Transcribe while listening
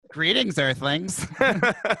Greetings, Earthlings.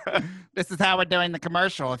 This is how we're doing the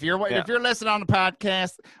commercial. If you're listening on the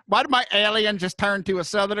podcast, why did my alien just turn to a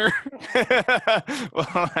Southerner?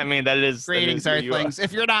 Well, I mean, Greetings, Earthlings.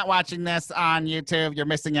 If you're not watching this on YouTube, you're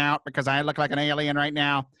missing out because I look like an alien right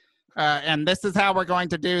now. And this is how we're going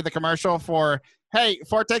to do the commercial for, hey,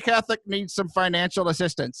 Forte Catholic needs some financial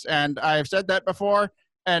assistance. And I've said that before.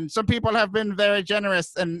 And some people have been very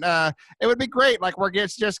generous, and it would be great. Like, we're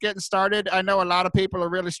just getting started. I know a lot of people are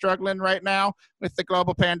really struggling right now with the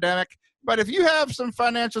global pandemic. But if you have some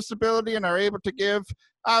financial stability and are able to give,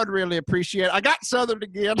 I would really appreciate it. I got Southern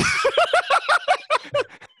again.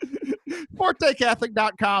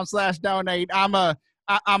 ForteCatholic.com/donate. I'm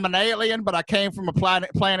an alien, but I came from a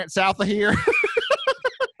planet south of here.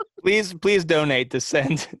 Please donate to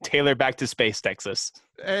send Taylor back to space, Texas.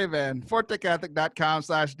 Hey, man.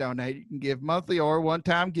 ForteCatholic.com/donate. You can give monthly or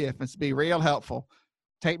one-time gift. It's be real helpful.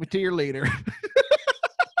 Take me to your leader.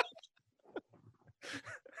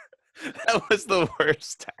 That was the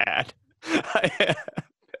worst ad I have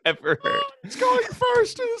ever heard. It's going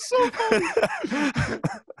first. It's so funny.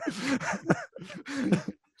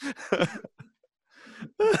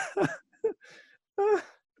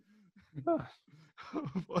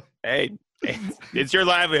 Hey, it's your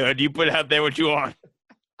livelihood. You put out there what you want.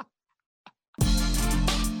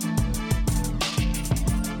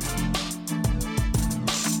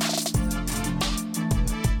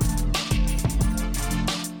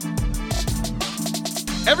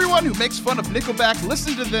 Everyone who makes fun of Nickelback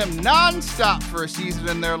listened to them nonstop for a season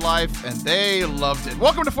in their life, and they loved it.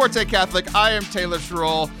 Welcome to Forte Catholic. I am Taylor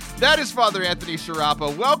Schroll. That is Father Anthony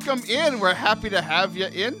Sciarappa. Welcome in. We're happy to have you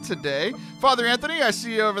in today. Father Anthony, I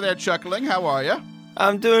see you over there chuckling. How are you?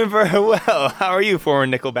 I'm doing very well. How are you, former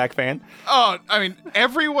Nickelback fan? Oh, I mean,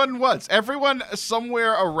 everyone was. Everyone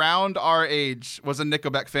somewhere around our age was a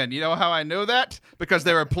Nickelback fan. You know how I know that? Because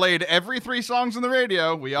they were played every 3 songs on the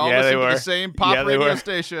radio. We all listened to the same pop radio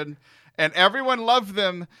station. And everyone loved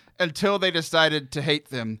them until they decided to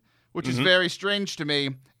hate them, which is very strange to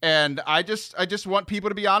me. And I just want people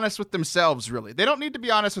to be honest with themselves, really. They don't need to be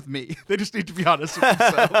honest with me. They just need to be honest with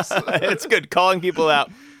themselves. It's good. Calling people out.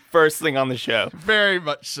 First thing on the show. Very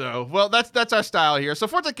much so. Well, that's our style here. So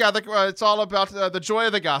Forte Catholic, it's all about the joy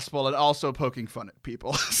of the gospel and also poking fun at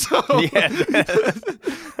people. So yeah,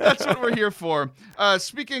 that's what we're here for.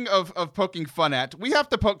 Speaking of poking fun at, we have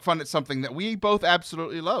to poke fun at something that we both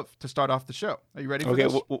absolutely love to start off the show. Are you ready for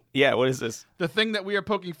this? Yeah, what is this? The thing that we are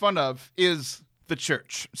poking fun of is the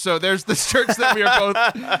church. So there's this church that we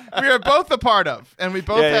are both a part of, and we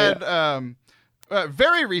both had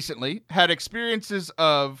very recently had experiences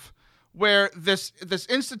of where this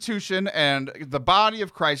institution and the body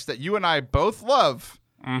of Christ that you and I both love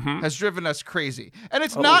has driven us crazy. And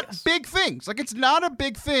it's not big things. Like, it's not a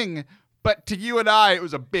big thing, but to you and I, it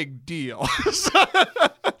was a big deal.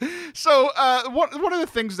 So one of the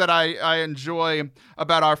things that I enjoy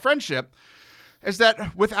about our friendship is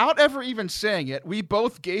that without ever even saying it, we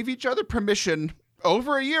both gave each other permission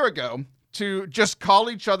over a year ago to just call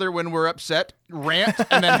each other when we're upset, rant,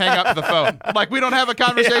 and then hang up the phone. Like, we don't have a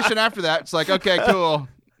conversation after that. It's like, okay, cool,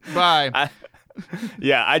 bye.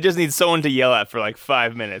 I just need someone to yell at for like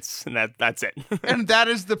 5 minutes, and that's it. And that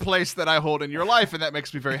is the place that I hold in your life, and that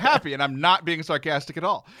makes me very happy, and I'm not being sarcastic at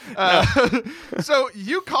all. So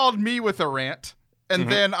you called me with a rant, and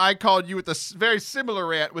then I called you with a very similar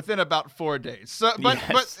rant within about 4 days. So, but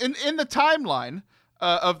in the timeline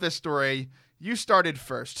of this story, you started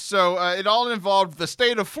first. So it all involved the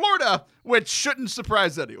state of Florida, which shouldn't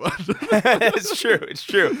surprise anyone. It's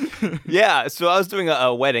true. Yeah, so I was doing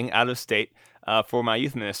a wedding out of state for my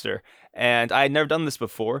youth minister, and I had never done this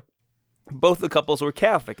before. Both the couples were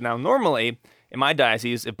Catholic. Now, normally, in my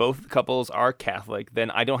diocese, if both the couples are Catholic,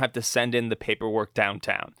 then I don't have to send in the paperwork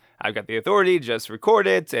downtown. I've got the authority to just record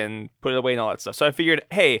it and put it away and all that stuff. So I figured,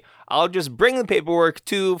 hey, I'll just bring the paperwork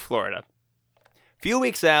to Florida. A few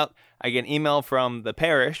weeks out, I get an email from the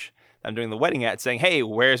parish I'm doing the wedding at saying, hey,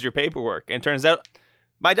 where's your paperwork? And it turns out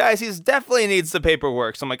my diocese definitely needs the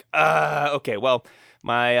paperwork. So I'm like, okay, well,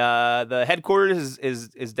 my the headquarters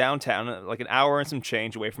is downtown, like an hour and some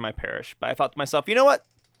change away from my parish. But I thought to myself, you know what?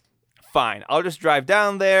 Fine, I'll just drive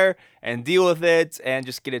down there and deal with it and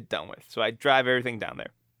just get it done with. So I drive everything down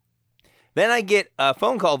there. Then I get a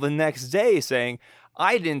phone call the next day saying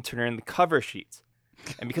I didn't turn in the cover sheets.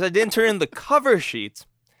 And because I didn't turn in the cover sheets,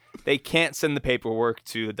 they can't send the paperwork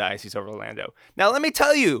to the Diocese of Orlando. Now, let me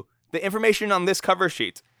tell you, the information on this cover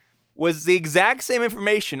sheet was the exact same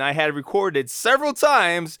information I had recorded several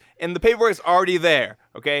times, and the paperwork's already there,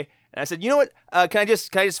 okay? And I said, you know what? Can I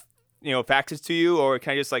just fax it to you, or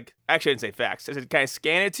can I just actually I didn't say fax. I said, can I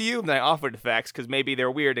scan it to you? And then I offered to fax because maybe they're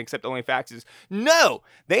weird and accept only faxes. No,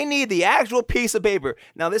 they need the actual piece of paper.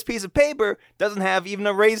 Now this piece of paper doesn't have even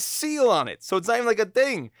a raised seal on it, so it's not even like a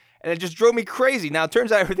thing. And it just drove me crazy. Now it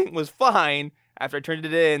turns out everything was fine after I turned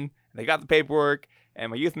it in. And they got the paperwork,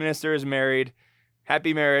 and my youth minister is married.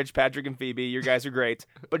 Happy marriage, Patrick and Phoebe. You guys are great.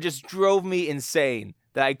 But it just drove me insane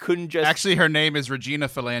that I couldn't just... Actually, her name is Regina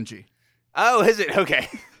Phalange. Oh, is it? Okay.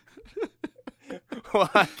 Well,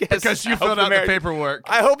 I guess because you filled out the paperwork.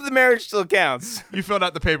 I hope the marriage still counts. You filled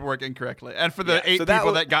out the paperwork incorrectly. And for the 8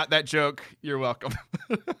 people that got that joke, you're welcome.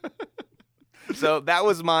 So that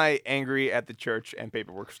was my angry at the church and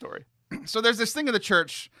paperwork story. So there's this thing in the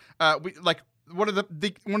church. One of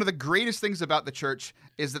the greatest things about the church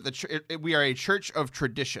is that we are a church of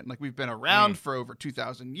tradition. Like, we've been around for over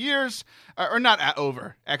 2,000 years, or not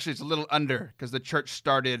over. Actually, it's a little under, because the church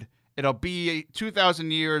started. It'll be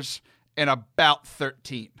 2,000 years in about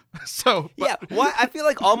 13. So yeah, I feel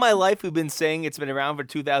like all my life we've been saying it's been around for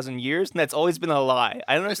 2,000 years, and that's always been a lie.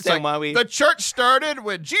 I don't understand why we... The church started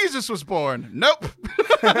when Jesus was born. Nope.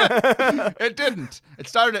 It didn't. It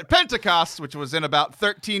started at Pentecost, which was in about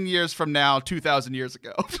 13 years from now, 2,000 years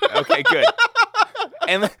ago. Okay, good.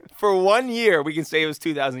 And for 1 year, we can say it was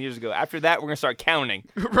 2,000 years ago. After that, we're going to start counting.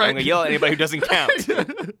 Right. I'm going to yell at anybody who doesn't count.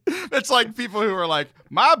 It's like people who are like,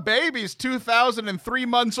 my baby's 2,003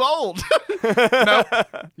 months old. No,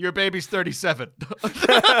 your baby's 37.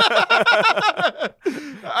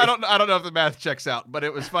 I don't know if the math checks out, but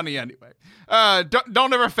it was funny anyway.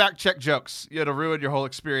 Don't ever fact check jokes. It'll ruin your whole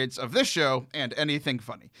experience of this show and anything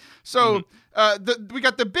funny. So we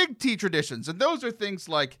got the big T traditions, and those are things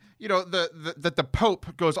like, that the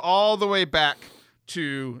Pope goes all the way back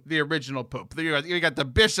to the original Pope. You got the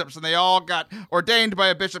bishops, and they all got ordained by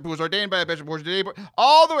a bishop who was ordained by a bishop who was ordained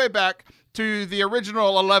all the way back to the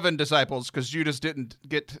original 11 disciples, because Judas didn't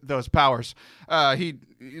get those powers. He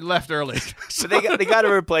left early. So they got a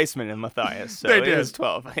replacement in Matthias. So they did. It was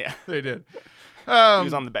 12. Yeah, they did. He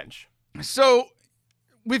was on the bench. So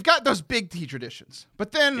we've got those big T traditions,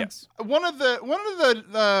 but then one of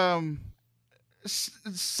the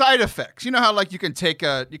side effects. You know how you can take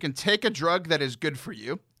a drug that is good for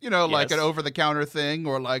you. Like an over-the-counter thing,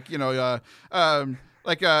 or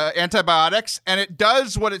antibiotics, and it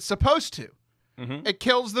does what it's supposed to. Mm-hmm. It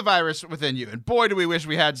kills the virus within you. And boy, do we wish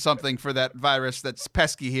we had something for that virus that's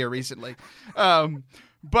pesky here recently.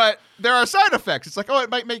 But there are side effects. It's like, it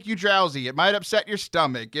might make you drowsy. It might upset your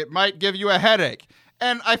stomach. It might give you a headache.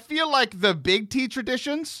 And I feel like the big T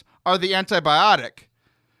traditions are the antibiotic.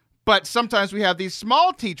 But sometimes we have these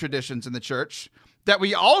small T traditions in the church that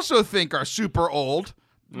we also think are super old,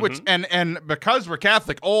 which and because we're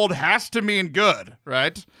Catholic, old has to mean good,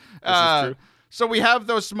 right? This is true. So we have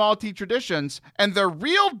those small T traditions, and they're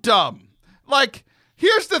real dumb. Like,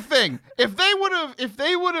 here's the thing: if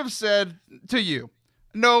they would have said to you,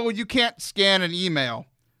 "No, you can't scan an email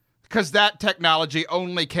because that technology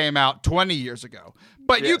only came out 20 years ago."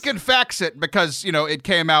 But you can fax it because, it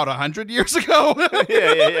came out 100 years ago.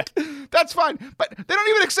 Yeah. That's fine. But they don't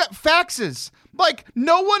even accept faxes. Like,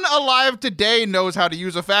 no one alive today knows how to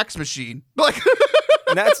use a fax machine.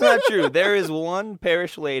 That's not true. There is one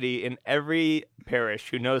parish lady in every parish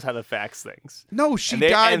who knows how to fax things. No, she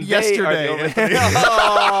died yesterday.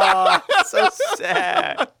 Oh, so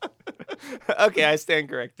sad. Okay, I stand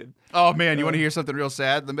corrected. Oh, man, you want to hear something real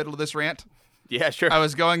sad in the middle of this rant? Yeah, sure. I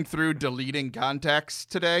was going through deleting contacts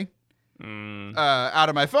today out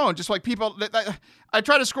of my phone. Just like people, I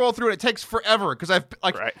try to scroll through it. It takes forever because I'm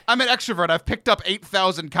an extrovert. I've picked up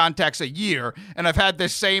 8,000 contacts a year, and I've had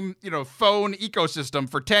this same phone ecosystem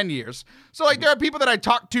for 10 years. So there are people that I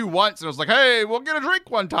talked to once, and I was like, "Hey, we'll get a drink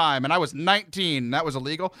one time," and I was 19. That was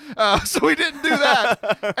illegal, so we didn't do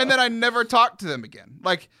that. And then I never talked to them again.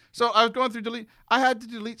 So I was going through delete. I had to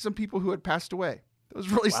delete some people who had passed away. It was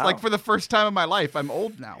really for the first time in my life. I'm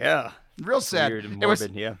old now. Yeah. Real sad. Weird and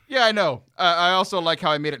morbid, yeah, I know. I also like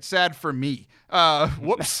how I made it sad for me.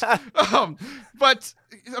 Whoops. But,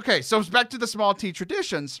 okay, so back to the small T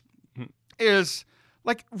traditions is,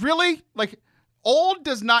 really? Old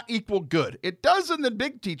does not equal good. It does in the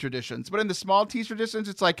big T traditions, but in the small T traditions,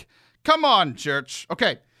 it's like, come on, church.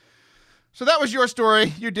 Okay. So that was your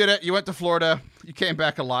story. You did it. You went to Florida. You came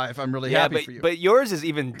back alive. I'm really happy for you. But yours is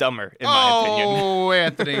even dumber, in my opinion. Oh,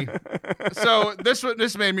 Anthony. So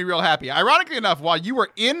this made me real happy. Ironically enough, while you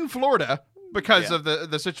were in Florida because of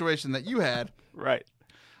the situation that you had, right?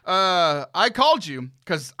 I called you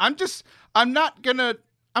because I'm gonna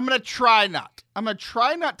try not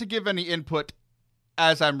to give any input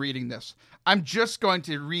as I'm reading this. I'm just going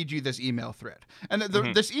to read you this email thread, and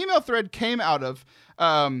this email thread came out of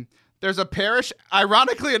there's a parish,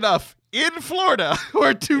 ironically enough, in Florida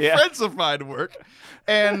where two friends of mine work.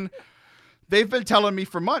 And they've been telling me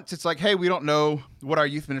for months, it's like, hey, we don't know what our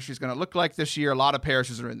youth ministry is going to look like this year. A lot of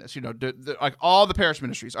parishes are in this. Like all the parish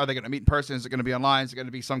ministries, are they going to meet in person? Is it going to be online? Is it going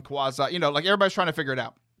to be some quasi? Like everybody's trying to figure it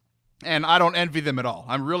out. And I don't envy them at all.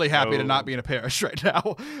 I'm really happy to not be in a parish right now.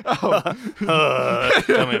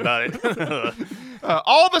 Tell me about it.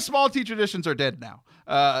 All the small T traditions are dead now.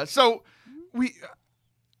 So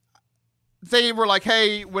they were like,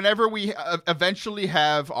 hey, whenever we eventually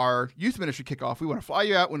have our youth ministry kickoff, we want to fly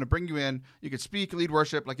you out, we want to bring you in. You could speak, lead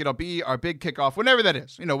worship, like it'll be our big kickoff, whenever that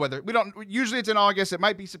is. Whether we don't, usually it's in August, it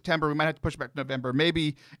might be September, we might have to push back to November,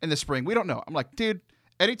 maybe in the spring. We don't know. I'm like, dude,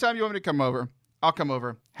 anytime you want me to come over, I'll come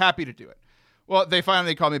over. Happy to do it. Well, they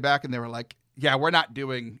finally called me back and they were like, yeah, we're not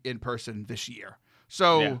doing in person this year.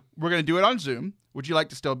 So we're going to do it on Zoom. Would you like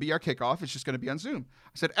to still be our kickoff? It's just going to be on Zoom.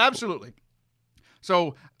 I said, absolutely.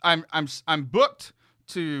 So I'm booked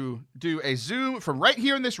to do a Zoom from right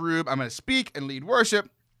here in this room. I'm going to speak and lead worship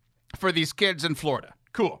for these kids in Florida.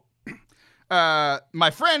 Cool.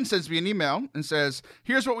 My friend sends me an email and says,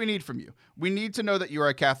 here's what we need from you. We need to know that you are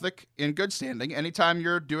a Catholic in good standing. Anytime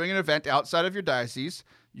you're doing an event outside of your diocese,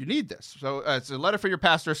 you need this. So it's a letter for your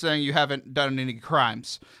pastor saying you haven't done any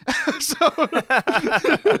crimes.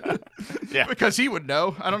 Because he would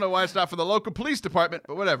know. I don't know why it's not for the local police department,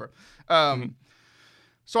 but whatever.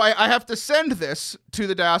 So I have to send this to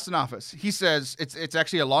the diocesan office. He says it's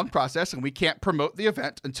actually a long process and we can't promote the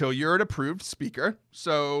event until you're an approved speaker.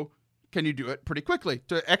 So can you do it pretty quickly?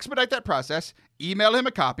 To expedite that process, email him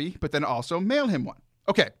a copy, but then also mail him one.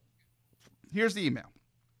 Okay, here's the email.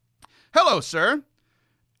 Hello, sir.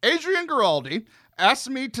 Adrian Giraldi asked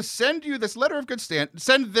me to send you this letter of good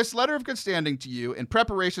standing to you in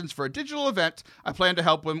preparations for a digital event I plan to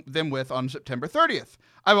help them with on September 30th.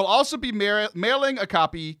 I will also be mailing a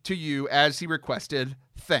copy to you as he requested.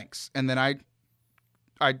 Thanks. And then I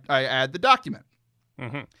add the document.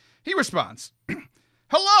 Mm-hmm. He responds,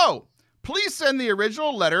 hello. Please send the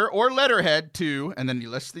original letter or letterhead to, and then he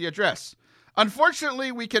lists the address.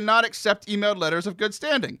 Unfortunately, we cannot accept emailed letters of good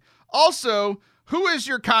standing. Also, who is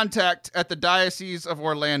your contact at the Diocese of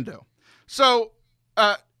Orlando? So,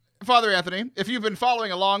 Father Anthony, if you've been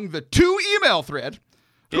following along the 2 email thread,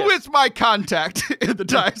 who is my contact in the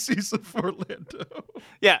Diocese of Orlando?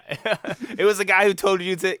 Yeah, it was the guy who told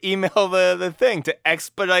you to email the thing to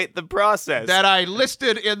expedite the process. That I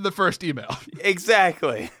listed in the first email.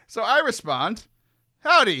 Exactly. So I respond,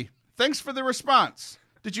 howdy, thanks for the response.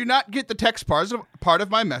 Did you not get the text part of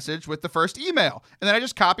my message with the first email? And then I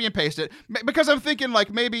just copy and paste it because I'm thinking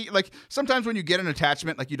maybe sometimes when you get an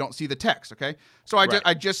attachment, you don't see the text, okay? So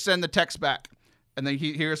I just send the text back. And then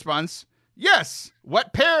he responds, yes,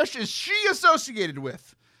 what parish is she associated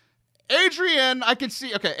with? Adrienne, I can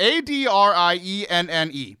see, okay,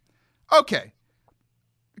 Adrienne. Okay.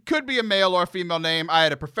 Could be a male or a female name. I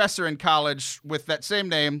had a professor in college with that same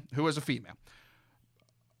name who was a female.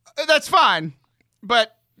 That's fine.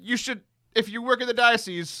 But you should, if you work in the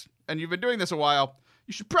diocese and you've been doing this a while,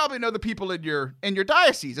 you should probably know the people in your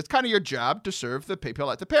diocese. It's kind of your job to serve the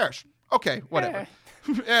people at the parish. Okay, whatever.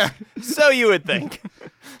 Yeah. So you would think.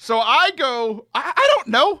 So I go, I don't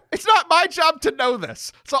know. It's not my job to know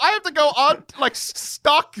this. So I have to go on,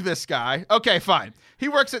 stalk this guy. Okay, fine. He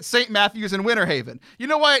works at St. Matthew's in Winter Haven. You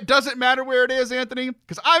know why it doesn't matter where it is, Anthony?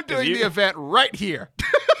 Because I'm doing the event right here.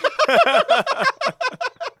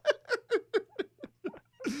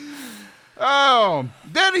 Oh,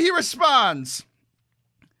 then he responds.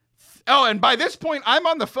 Oh, and by this point, I'm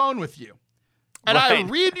on the phone with you. And I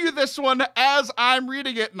read you this one as I'm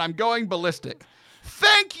reading it, and I'm going ballistic.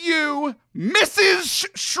 Thank you, Mrs.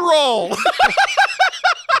 Schroll.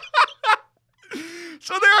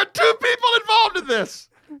 So there are 2 people involved in this.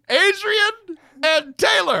 Adrian and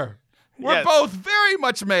Taylor. We're both very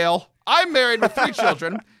much male. I'm married with 3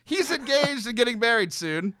 children. He's engaged and getting married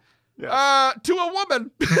soon. Yes. To a woman.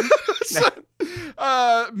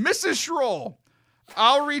 Mrs. Schroll.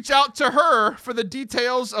 I'll reach out to her for the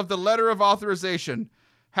details of the letter of authorization.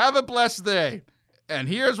 Have a blessed day. And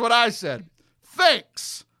here's what I said.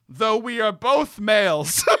 Thanks, though we are both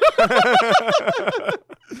males.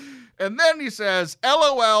 And then he says,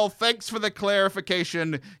 LOL, thanks for the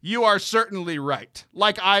clarification. You are certainly right.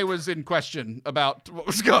 Like I was in question about what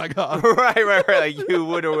was going on. Right. Like you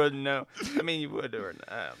would or wouldn't know. I mean, you would or not.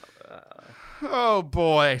 I don't know. Oh,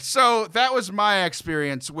 boy. So that was my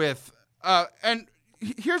experience with, and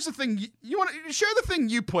here's the thing. You want to share the thing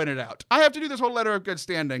you pointed out. I have to do this whole letter of good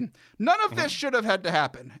standing. None of this should have had to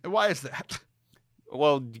happen. Why is that?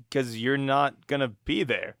 Well, because you're not going to be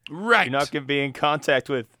there. Right. You're not going to be in contact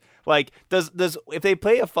with Like, does if they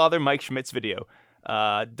play a Father Mike Schmitz video,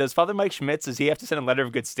 does Father Mike Schmitz, does he have to send a letter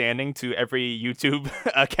of good standing to every YouTube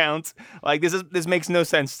account? Like, this makes no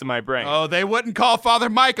sense to my brain. Oh, they wouldn't call Father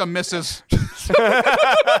Mike a Mrs.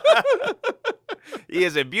 He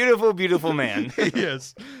is a beautiful, beautiful man. He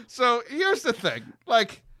is. So here's the thing.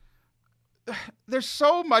 Like, there's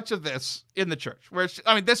so much of this in the church where,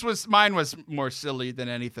 mine was more silly than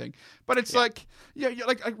anything. But it's like, you're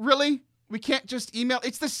like, really? We can't just email?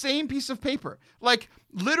 It's the same piece of paper. Like,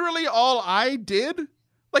 literally all I did,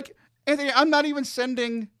 like, Anthony, I'm not even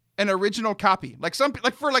sending an original copy. Like, some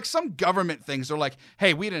government things, they're like,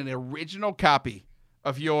 hey, we need an original copy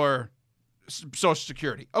of your Social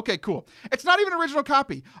Security. Okay, cool. It's not even an original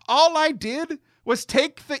copy. All I did was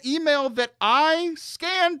take the email that I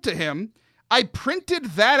scanned to him, I printed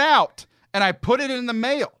that out, and I put it in the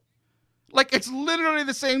mail. Like, it's literally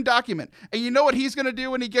the same document. And you know what he's going to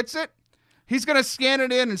do when he gets it? He's going to scan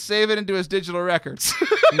it in and save it into his digital records.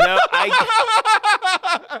 No,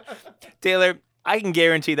 Taylor, I can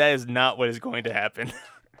guarantee that is not what is going to happen.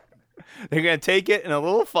 They're going to take it in a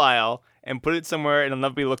little file and put it somewhere and it'll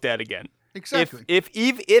never be looked at again. Exactly. If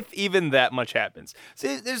even that much happens.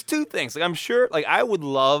 See, there's two things. Like, I'm sure, like, I would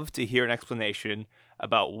love to hear an explanation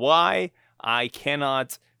about why I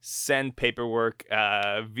cannot send paperwork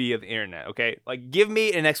via the internet, okay? Like, give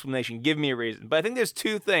me an explanation, give me a reason. But I think there's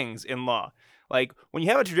two things in law. Like, when you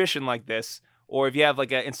have a tradition like this, or if you have,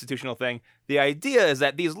 like, an institutional thing, the idea is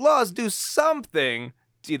that these laws do something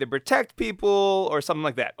to either protect people or something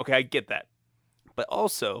like that. Okay, I get that. But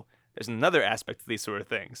also, there's another aspect to these sort of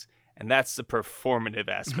things, and that's the performative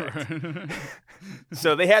aspect.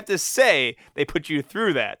 So they have to say they put you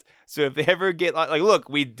through that. So if they ever get like, look,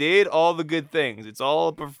 we did all the good things. It's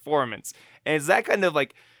all performance. And it's that kind of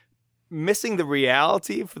like missing the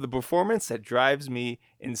reality for the performance that drives me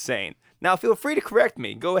insane. Now, feel free to correct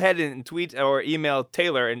me. Go ahead and tweet or email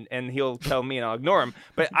Taylor, and he'll tell me, and I'll ignore him.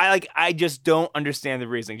 But I just don't understand the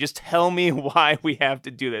reasoning. Just tell me why we have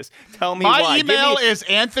to do this. Tell me why. My email is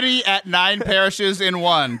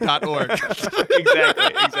anthony@9parishesin1.org.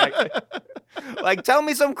 Exactly. Like, tell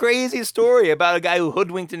me some crazy story about a guy who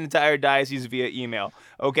hoodwinked an entire diocese via email.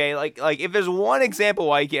 Okay, like if there's one example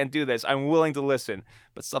why you can't do this, I'm willing to listen.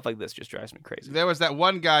 But stuff like this just drives me crazy. There was that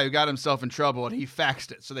one guy who got himself in trouble, and he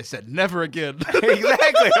faxed it, so they said, never again.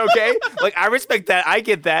 Exactly, okay? Like, I respect that. I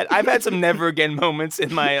get that. I've had some never again moments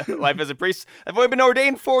in my life as a priest. I've only been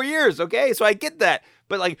ordained 4 years, okay? So I get that.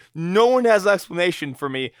 But, like, no one has an explanation for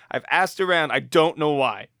me. I've asked around. I don't know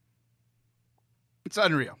why. It's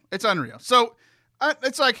unreal. So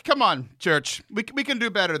it's like, come on, church. We can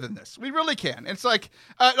do better than this. We really can. It's like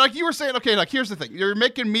you were saying, okay, like, here's the thing. You're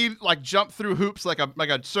making me, like, jump through hoops like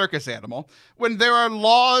a circus animal when there are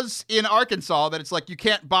laws in Arkansas that it's like you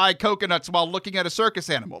can't buy coconuts while looking at a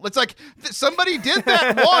circus animal. It's like somebody did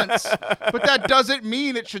that once, but that doesn't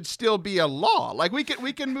mean it should still be a law. Like, we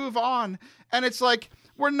can move on. And it's like,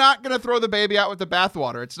 we're not going to throw the baby out with the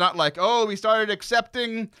bathwater. It's not like, oh, we started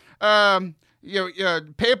accepting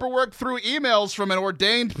paperwork through emails from an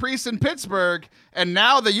ordained priest in Pittsburgh, and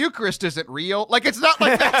now the Eucharist isn't real. Like, it's not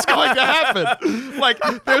like that's going to happen. Like,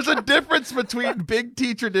 there's a difference between big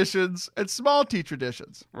T traditions and small T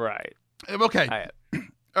traditions. Right. Okay.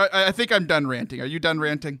 I think I'm done ranting. Are you done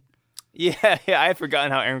ranting? Yeah, I had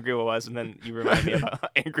forgotten how angry I was, and then you reminded me of how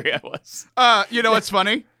angry I was. You know what's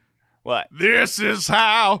funny? What? This is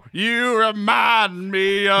how you remind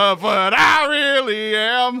me of what I really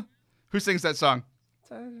am. Who sings that song?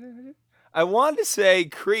 I wanted to say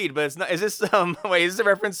Creed, but it's not. Is this wait, is this a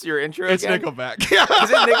reference to your intro? It's again? Nickelback. Is it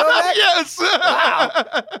Nickelback? Yes. Wow.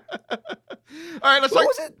 All right, let's what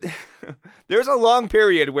was it? There was a long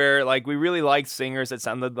period where, like, we really liked singers that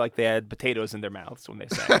sounded like they had potatoes in their mouths when they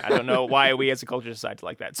sang. I don't know why we as a culture decide to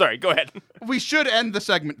like that. Sorry, go ahead. We should end the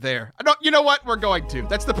segment there. You know what? We're going to.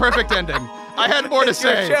 That's the perfect ending. I had more to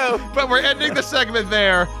say, but we're ending the segment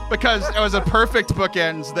there because it was a perfect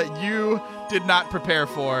bookends that you did not prepare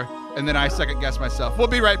for, and then I second-guessed myself. We'll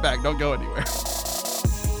be right back. Don't go anywhere.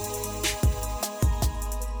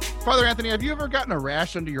 Father Anthony, have you ever gotten a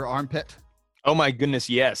rash under your armpit? Oh my goodness,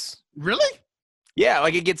 yes. Really? Yeah,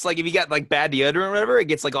 like, it gets, like, if you got, like, bad deodorant or whatever, it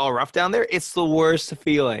gets, like, all rough down there. It's the worst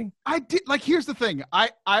feeling. I did, like, here's the thing.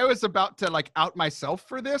 I was about to, like, out myself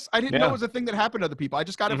for this. I didn't know it was a thing that happened to other people. I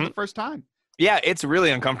just got it for the first time. Yeah, it's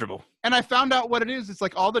really uncomfortable. And I found out what it is. It's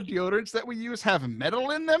like all the deodorants that we use have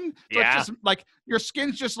metal in them. So it's just like your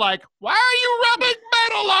skin's just like, why are you rubbing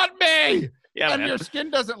metal on me? Yeah, and your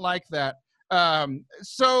skin doesn't like that.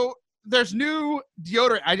 So there's new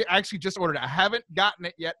deodorant. I actually just ordered it. I haven't gotten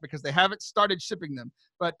it yet because they haven't started shipping them.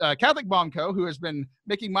 But Catholic Balm Co., who has been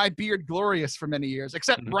making my beard glorious for many years,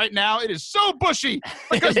 except right now it is so bushy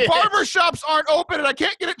because barber shops aren't open and I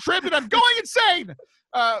can't get it trimmed and I'm going insane.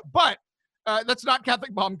 But that's not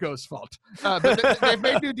Catholic Balm Co.'s fault. But they've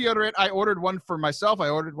made new deodorant. I ordered one for myself. I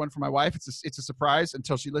ordered one for my wife. It's a surprise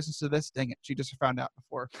until she listens to this. Dang it. She just found out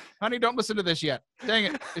before. Honey, don't listen to this yet. Dang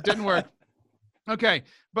it. It didn't work. Okay.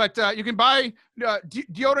 But you can buy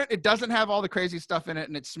deodorant. It doesn't have all the crazy stuff in it,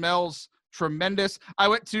 and it smells tremendous. I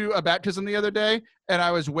went to a baptism the other day, and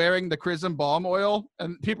I was wearing the Chrism balm oil,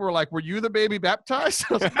 and people were like, "Were you the baby baptized?"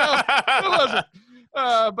 I was like, no, it wasn't.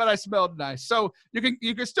 But I smelled nice. So you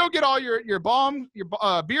can still get all your balm, your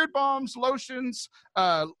beard balms, lotions,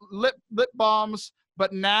 lip balms.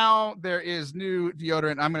 But now there is new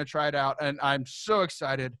deodorant. I'm going to try it out, and I'm so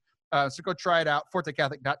excited. So go try it out.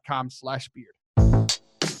 ForteCatholic.com/beard.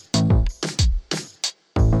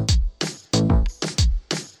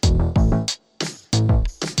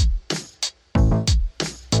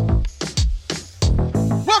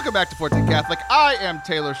 Welcome back to Forte Catholic. I am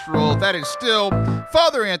Taylor Schroll. That is still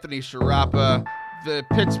Father Anthony Sciarappa, the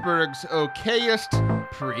Pittsburgh's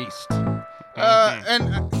okayest priest.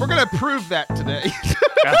 And we're going to prove that today.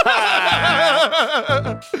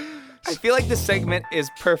 I feel like this segment is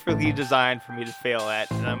perfectly designed for me to fail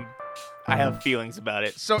at, and I have feelings about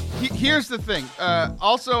it. So here's the thing.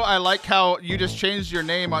 Also, I like how you just changed your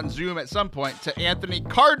name on Zoom at some point to Anthony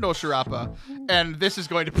Cardinal Sciarappa, and this is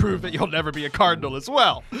going to prove that you'll never be a cardinal as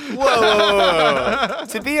well. Whoa.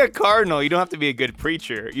 To be a cardinal, you don't have to be a good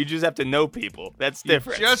preacher. You just have to know people. That's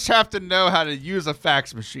different. You just have to know how to use a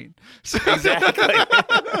fax machine. Exactly.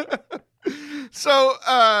 So,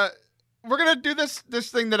 we're going to do this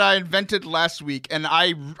thing that I invented last week, and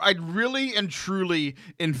I really and truly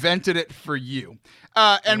invented it for you.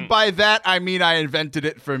 And by that, I mean I invented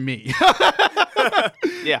it for me.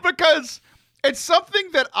 Yeah. Because it's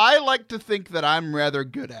something that I like to think that I'm rather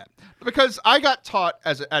good at. Because I got taught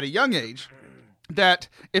at a young age that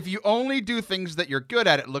if you only do things that you're good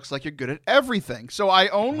at, it looks like you're good at everything. So I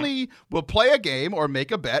only will play a game or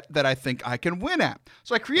make a bet that I think I can win at.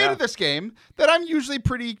 So I created this game that I'm usually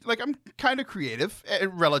I'm kind of creative,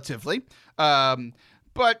 relatively.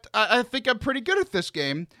 But I think I'm pretty good at this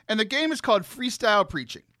game. And the game is called Freestyle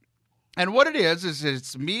Preaching. And what it is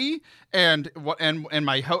it's me and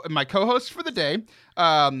my co-host for the day.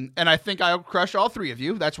 And I think I'll crush all three of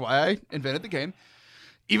you. That's why I invented the game.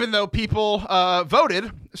 Even though people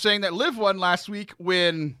voted saying that Liv won last week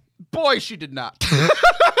when, boy, she did not.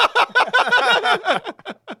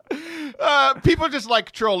 People just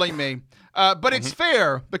like trolling me. But it's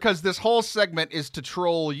fair because this whole segment is to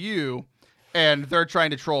troll you, and they're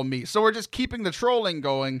trying to troll me. So we're just keeping the trolling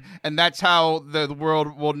going, and that's how the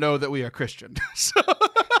world will know that we are Christian.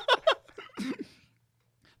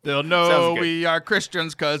 They'll know we are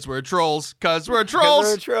Christians because we're trolls. Because we're trolls.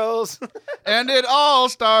 We're trolls. And it all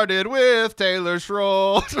started with Taylor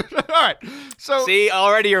Schroll. All right. So see,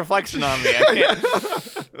 already you're flexing on me. I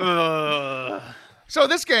can't. So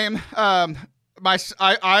this game,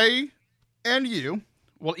 I and you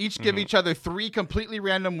will each give each other 3 completely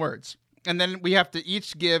random words. And then we have to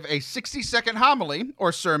each give a 60-second homily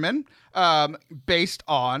or sermon based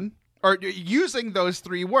on or using those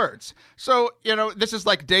 3 words. So, this is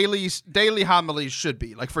like daily homilies should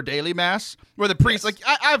be, like for daily mass, where the priest,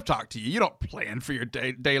 I've talked to you. You don't plan for your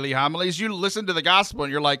daily homilies. You listen to the gospel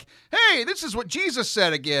and you're like, hey, this is what Jesus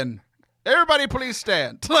said again. Everybody please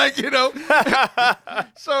stand.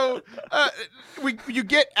 So you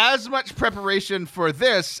get as much preparation for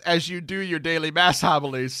this as you do your daily mass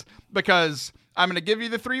homilies, because I'm going to give you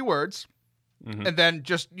the 3 words, and then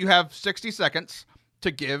you have 60 seconds to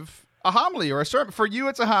give a homily or a sermon. For you,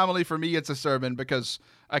 it's a homily. For me, it's a sermon, because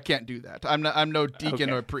I can't do that. I'm no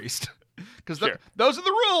deacon or priest, because those are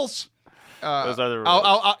the rules. Those are the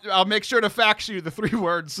rules. I'll make sure to fax you the 3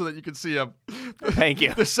 words so that you can see them. Thank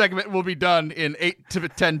you. The segment will be done in 8 to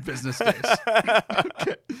 10 business days.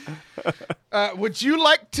 Okay. Would you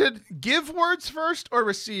like to give words first or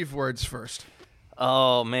receive words first?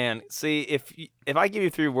 Oh man, see, if I give you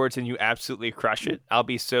 3 words and you absolutely crush it, I'll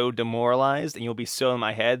be so demoralized and you'll be so in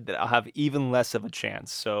my head that I'll have even less of a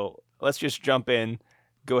chance. So let's just jump in.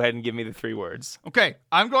 Go ahead and give me the 3 words. Okay,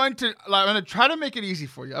 I'm going to try to make it easy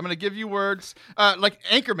for you. I'm going to give you words like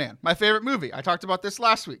Anchorman, my favorite movie. I talked about this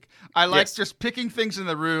last week. I like just picking things in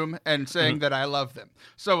the room and saying that I love them.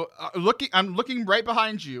 So I'm looking right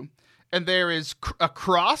behind you, and there is a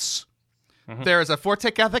cross. There is a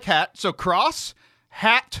Forte Catholic hat. So cross,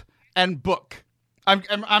 hat, and book.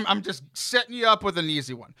 I'm just setting you up with an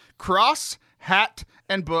easy one. Cross, hat,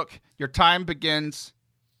 and book. Your time begins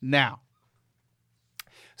now.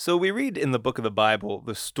 So we read in the book of the Bible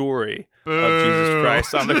the story of Jesus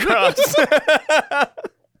Christ on the cross.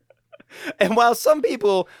 And while some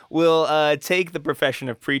people will take the profession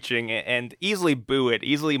of preaching and easily boo it,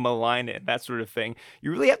 easily malign it, that sort of thing, you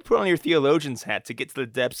really have to put on your theologian's hat to get to the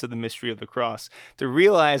depths of the mystery of the cross, to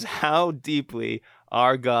realize how deeply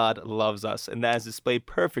our God loves us, and that is displayed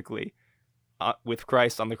perfectly with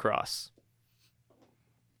Christ on the cross.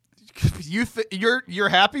 You're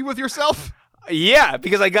happy with yourself? Yeah,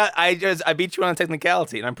 because I beat you on a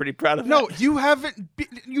technicality, and I'm pretty proud of that. No, you haven't.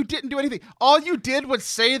 You didn't do anything. All you did was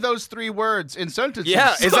say those 3 words in sentences.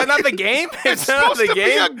 Yeah, is that not the game? It's supposed to be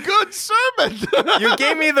a good sermon. You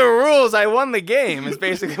gave me the rules. I won the game. Is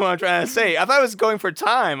basically what I'm trying to say. I thought I was going for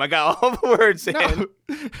time. I got all the words in. No.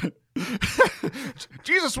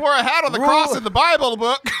 Jesus wore a hat on the cross in the Bible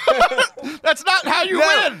book. That's not how you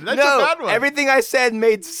win. That's a bad one. Everything I said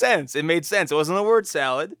made sense. It made sense. It wasn't a word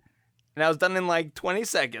salad. And I was done in like 20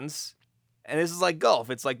 seconds. And this is like golf.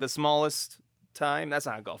 It's like the smallest time. That's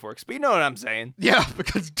not how golf works. But you know what I'm saying. Yeah,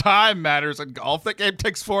 because time matters in golf. That game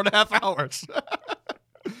takes 4.5 hours.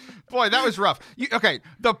 Boy, that was rough.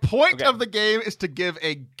 The point of the game is to give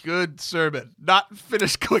a good sermon, not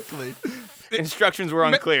finish quickly. Instructions were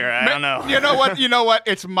unclear. I don't know. You know what?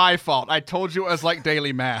 It's my fault. I told you it was like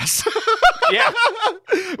daily mass. Yeah.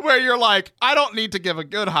 Where you're like, I don't need to give a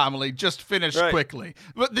good homily, just finish quickly.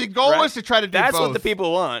 But the goal is to try to do That's both. what the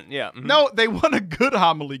people want, yeah. Mm-hmm. No, they want a good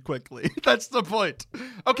homily quickly. That's the point.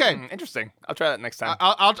 Okay. Interesting. I'll try that next time.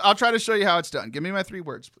 I'll try to show you how it's done. Give me my 3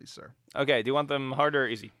 words, please, sir. Okay, do you want them hard or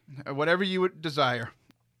easy? Whatever you would desire.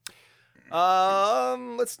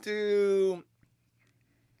 Let's do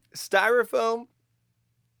styrofoam,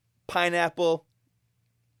 pineapple,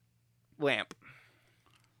 lamp.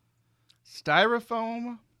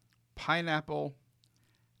 Styrofoam, pineapple,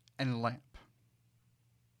 and lamp.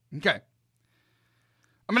 Okay.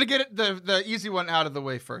 I'm going to get the easy one out of the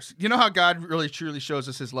way first. You know how God really truly shows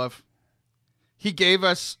us his love? He gave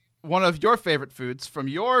us one of your favorite foods from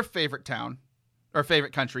your favorite town or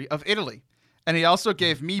favorite country of Italy. And he also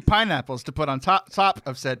gave me pineapples to put on top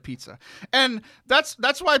of said pizza. And that's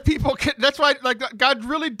why God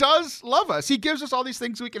really does love us. He gives us all these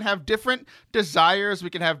things. We can have different desires.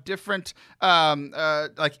 We can have different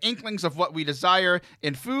inklings of what we desire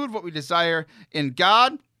in food, what we desire in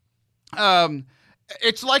God.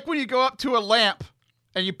 It's like when you go up to a lamp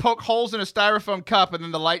and you poke holes in a styrofoam cup and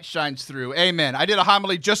then the light shines through. Amen. I did a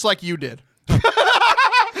homily just like you did.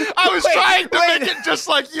 I was trying to make it just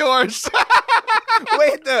like yours.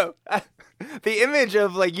 Wait, though. The image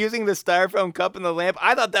of using the styrofoam cup in the lamp,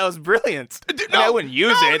 I thought that was brilliant. I wouldn't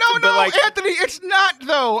use it. No, Anthony, it's not,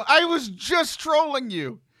 though. I was just trolling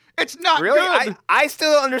you. It's not really good. I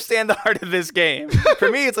still don't understand the heart of this game. For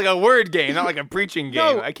me, it's like a word game, not like a preaching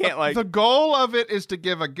game. I can't The goal of it is to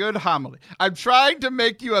give a good homily. I'm trying to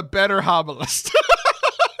make you a better homilist.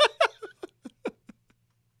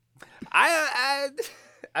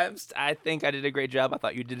 I think I did a great job. I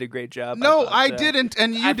thought you did a great job. No, I didn't,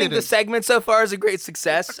 and you didn't. I think the segment so far is a great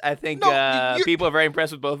success. I think people are very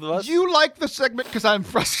impressed with both of us. You like the segment because I'm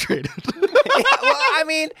frustrated. Yeah, well, I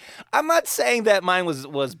mean, I'm not saying that mine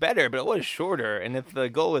was better, but it was shorter. And if the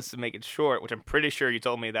goal is to make it short, which I'm pretty sure you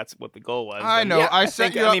told me that's what the goal was. I know. Yeah, I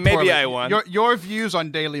set you up maybe poorly. I won. Your views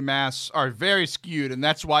on daily mass are very skewed, and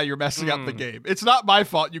that's why you're messing up the game. It's not my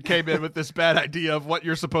fault you came in with this bad idea of what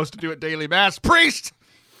you're supposed to do at daily mass. Priest!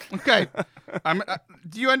 Okay.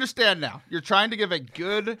 Do you understand now? You're trying to give a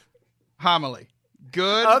good homily.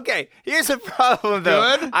 Good. Okay. Here's the problem,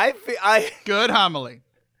 though. Good. Good homily.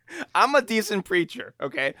 I'm a decent preacher,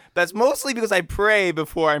 okay? That's mostly because I pray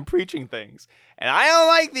before I'm preaching things. And I don't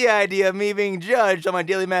like the idea of me being judged on my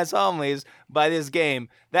daily mass homilies by this game.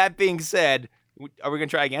 That being said, are we going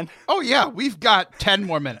to try again? Oh, yeah. We've got 10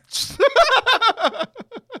 more minutes.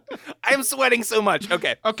 I'm sweating so much.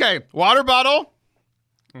 Okay. Okay. Water bottle.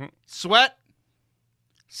 Sweat.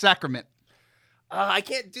 Sacrament. I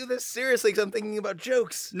can't do this seriously because I'm thinking about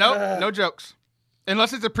jokes. Nope. No jokes.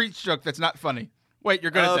 Unless it's a preach joke that's not funny. Wait,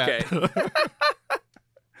 you're good at that.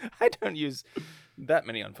 I don't use that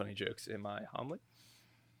many unfunny jokes in my homily.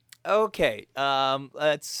 Okay,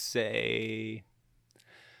 let's say.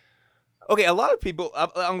 Okay, a lot of people.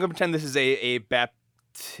 I'm gonna pretend this is a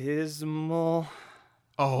baptismal.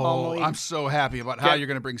 Oh, homily. I'm so happy about how you're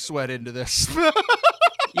gonna bring sweat into this.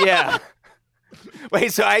 Yeah.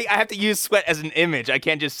 Wait, so I have to use sweat as an image. I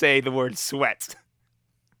can't just say the word sweat.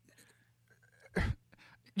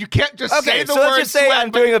 You can't just say the word let's just say sweat. I'm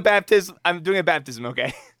doing a baptism. I'm doing a baptism,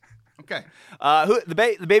 okay? Okay.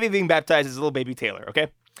 The baby being baptized is little baby Taylor, okay?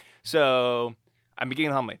 So I'm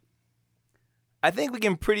beginning the homily. I think we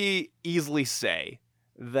can pretty easily say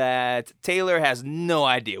that Taylor has no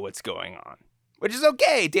idea what's going on, which is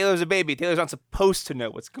okay. Taylor's a baby. Taylor's not supposed to know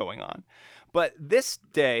what's going on. But this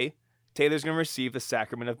day, Taylor's going to receive the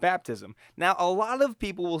sacrament of baptism. Now, a lot of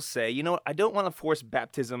people will say, you know what, I don't want to force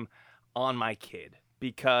baptism on my kid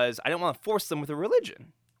because I don't want to force them with a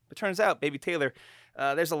religion. But turns out, baby Taylor,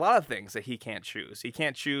 there's a lot of things that he can't choose. He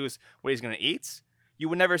can't choose what he's going to eat. You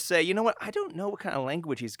would never say, you know what, I don't know what kind of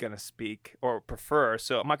language he's going to speak or prefer,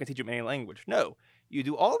 so I'm not going to teach him any language. No, you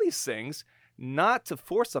do all these things not to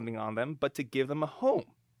force something on them, but to give them a home.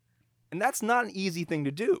 And that's not an easy thing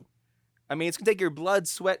to do. I mean, it's going to take your blood,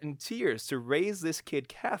 sweat, and tears to raise this kid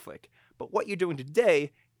Catholic. But what you're doing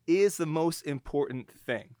today is the most important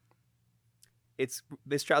thing.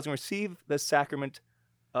 This child's going to receive the sacrament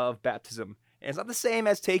of baptism. And it's not the same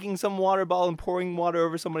as taking some water bottle and pouring water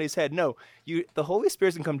over somebody's head. No, the Holy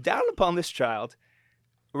Spirit's going to come down upon this child.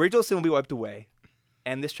 Original sin will be wiped away.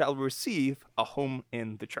 And this child will receive a home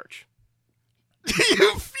in the church. You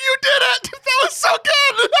did it! That was so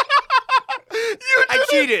good! I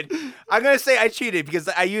cheated. I'm going to say I cheated because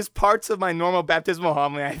I used parts of my normal baptismal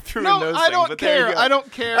homily. I threw in those things. I don't care. I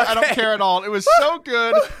don't care. Okay. I don't care at all. It was so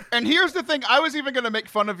good. And here's the thing. I was even going to make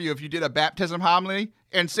fun of you if you did a baptism homily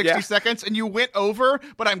in 60 seconds and you went over,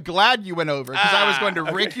 but I'm glad you went over because I was going to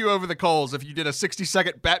rake you over the coals if you did a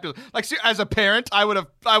 60-second baptism. Like, as a parent, I would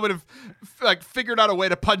have like figured out a way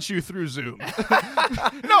to punch you through Zoom.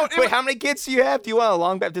 Wait, how many kids do you have? Do you want a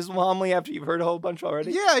long baptismal homily after you've heard a whole bunch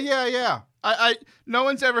already? Yeah. I no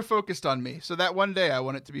one's ever focused on me, so that one day I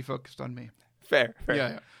want it to be focused on me. Fair.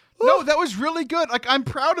 Yeah. No, that was really good. Like, I'm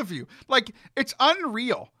proud of you. Like, it's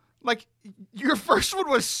unreal. Like, your first one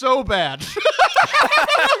was so bad.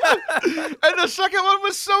 And the second one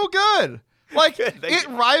was so good. Like, it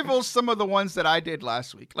rivals some of the ones that I did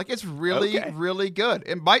last week. Like, it's really, really good.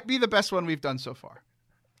 It might be the best one we've done so far.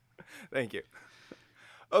 Thank you.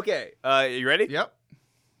 Okay, you ready? Yep.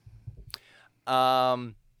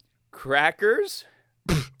 Crackers,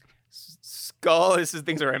 skull.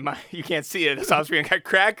 Things are in my. You can't see it. It's on screen. Got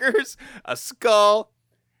crackers, a skull,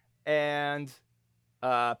 and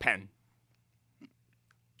pen.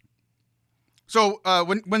 So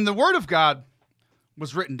when the Word of God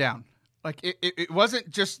was written down, like it wasn't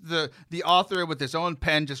just the author with his own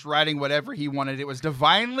pen just writing whatever he wanted. It was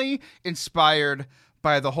divinely inspired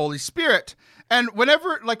by the Holy Spirit. And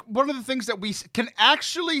whenever, like, one of the things that we can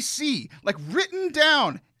actually see, like, written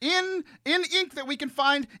down in ink that we can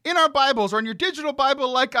find in our Bibles or in your digital Bible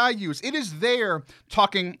like I use, it is there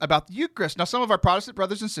talking about the Eucharist. Now, some of our Protestant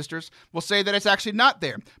brothers and sisters will say that it's actually not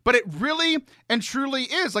there, but it really and truly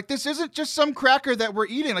is. Like, this isn't just some cracker that we're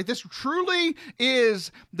eating. Like, this truly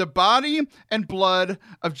is the body and blood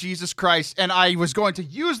of Jesus Christ. And I was going to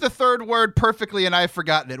use the third word perfectly, and I've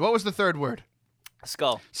forgotten it. What was the third word?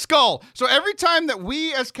 Skull. So every time that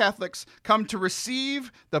we as Catholics come to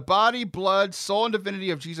receive the body, blood, soul, and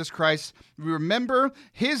divinity of Jesus Christ, we remember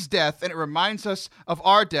his death, and it reminds us of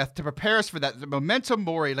our death to prepare us for that, the memento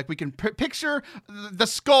mori. Like, we can picture the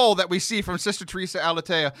skull that we see from Sister Teresa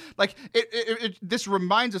Alatea. Like, this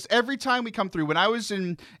reminds us every time we come through. When I was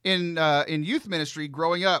in youth ministry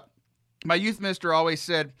growing up, my youth minister always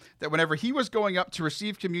said that whenever he was going up to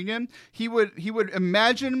receive communion, he would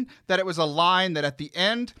imagine that it was a line that at the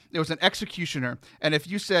end, it was an executioner. And if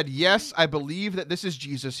you said, yes, I believe that this is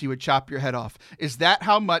Jesus, he would chop your head off. Is that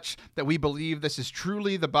how much that we believe this is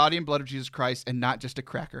truly the body and blood of Jesus Christ and not just a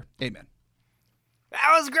cracker? Amen. That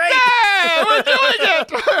was great. Yeah, we're doing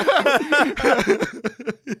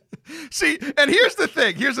it. See, and here's the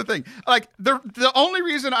thing. Like, the only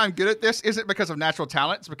reason I'm good at this isn't because of natural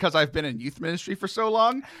talent. It's because I've been in youth ministry for so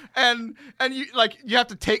long, and you have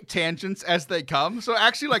to take tangents as they come. So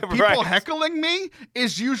actually, like, people heckling me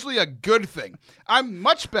is usually a good thing. I'm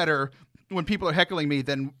much better when people are heckling me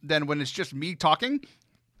than when it's just me talking.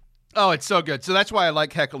 Oh, it's so good. So that's why I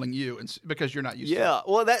like heckling you, because you're not used to it. Yeah,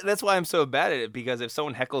 well, that's why I'm so bad at it, because if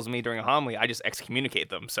someone heckles me during a homily, I just excommunicate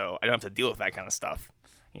them, so I don't have to deal with that kind of stuff,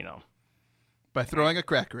 you know. By throwing a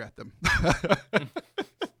cracker at them.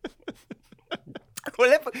 What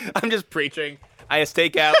if I'm just preaching? I just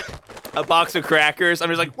take out a box of crackers. I'm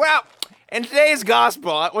just like, well, in today's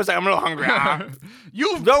gospel, I'm a little hungry.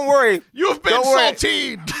 Don't worry. You've been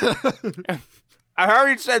saltine. I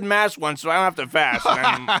already said mass once, so I don't have to fast.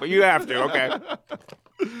 But you have to, okay?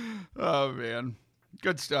 Oh, man.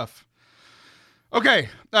 Good stuff. Okay.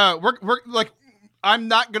 We're like, I'm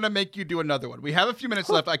not going to make you do another one. We have a few minutes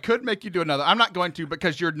left. I could make you do another. I'm not going to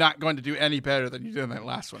because you're not going to do any better than you did in that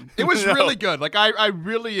last one. It was really good. Like, I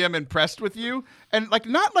really am impressed with you. And, like,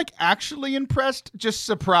 not, like, actually impressed, just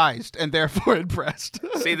surprised and therefore impressed.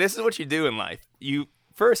 See, this is what you do in life. You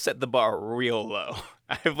first set the bar real low.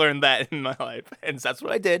 I've learned that in my life. And that's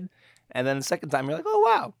what I did. And then the second time, you're like, oh,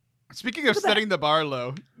 wow. Speaking of setting the bar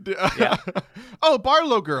low, Yeah. Oh,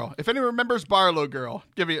 Barlow Girl. If anyone remembers Barlow Girl,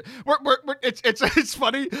 give me. It's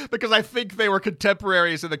funny because I think they were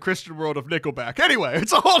contemporaries in the Christian world of Nickelback. Anyway,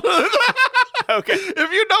 it's a whole. Okay.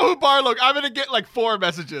 If you know who Barlow, I'm gonna get like 4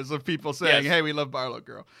 messages of people saying, Yes. "Hey, we love Barlow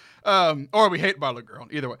Girl," or we hate Barlow Girl.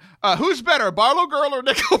 Either way, who's better, Barlow Girl or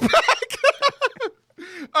Nickelback?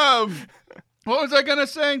 What was I gonna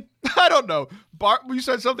say? I don't know. You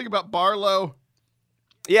said something about Barlow.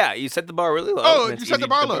 Yeah, you set the bar really low. Oh, and it's you said easy the to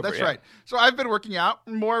bar jump low. over, That's yeah. right. So I've been working out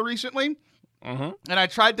more recently, Mm-hmm. and I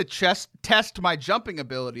tried to test my jumping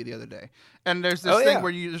ability the other day. And there's this Oh, thing yeah.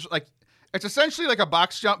 where you just like, it's essentially like a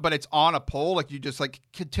box jump, but it's on a pole. Like you just like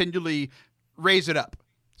continually raise it up.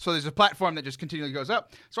 So there's a platform that just continually goes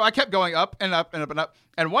up. So I kept going up and up and up and up.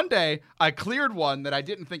 And one day I cleared one that I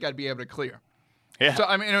didn't think I'd be able to clear. Yeah. So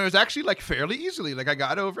I mean, it was actually like fairly easily. Like I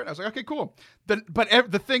got over it. I was like, okay, cool.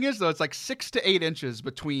 The thing is though, it's like 6 to 8 inches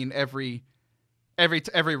between every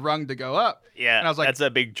rung to go up. Yeah, and I was like, that's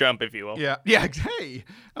a big jump, if you will. yeah. Hey,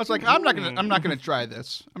 I was like, I'm not gonna try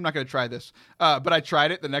this. I'm not gonna try this. But I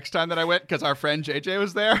tried it the next time that I went because our friend JJ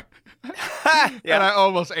was there, and I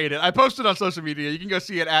almost ate it. I posted on social media. You can go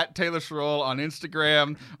see it at Taylor Schroll on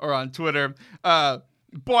Instagram or on Twitter.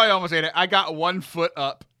 Boy, I almost ate it. I got 1 foot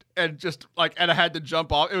up. And just like, and I had to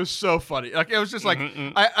jump off. It was so funny. Like, it was just like,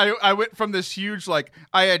 I went from this huge, like,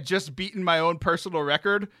 I had just beaten my own personal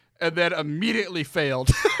record and then immediately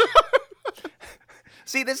failed.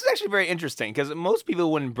 See, this is actually very interesting because most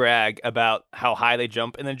people wouldn't brag about how high they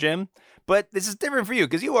jump in the gym, but this is different for you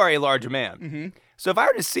because you are a large man. Mm-hmm. So if I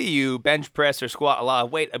were to see you bench press or squat a lot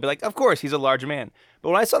of weight, I'd be like, of course, he's a large man. But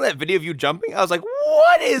when I saw that video of you jumping, I was like,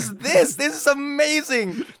 what is this? This is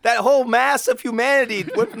amazing. That whole mass of humanity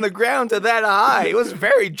went from the ground to that high. It was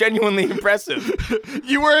very genuinely impressive.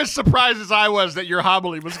 You were as surprised as I was that your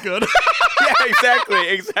homily was good. Yeah,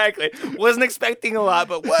 exactly. Wasn't expecting a lot,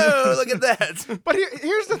 but whoa, look at that. But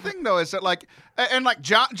here's the thing, though, is that like, and like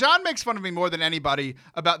John makes fun of me more than anybody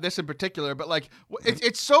about this in particular. But like,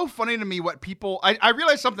 it's so funny to me what people. I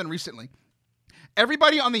realized something recently.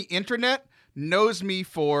 Everybody on the internet knows me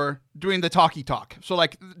for doing the talky talk. So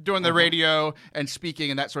like doing the radio and speaking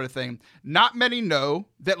and that sort of thing. Not many know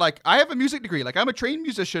that like I have a music degree. Like I'm a trained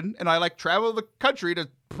musician and I like travel the country to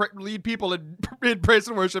lead people in praise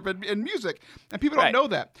and worship and music. And people don't know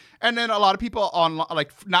that. And then a lot of people on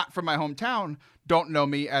like not from my hometown don't know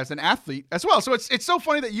me as an athlete as well. So it's so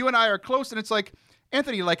funny that you and I are close and it's like,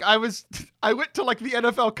 Anthony, like I went to like the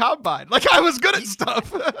NFL Combine. Like I was good at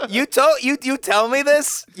stuff. You tell me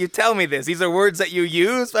this? You tell me this. These are words that you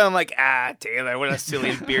use. But I'm like, Taylor, what a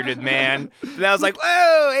silly bearded man. And I was like,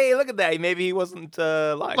 whoa, hey, look at that. Maybe he wasn't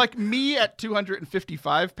lying. Like me at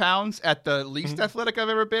 255 pounds at the least athletic I've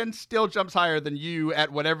ever been still jumps higher than you at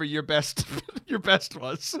whatever your best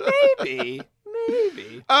was. Maybe.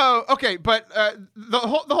 Oh, okay. But the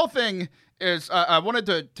whole thing is I wanted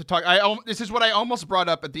to talk. This is what I almost brought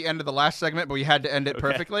up at the end of the last segment, but we had to end it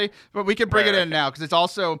perfectly. But we can bring it in now because it's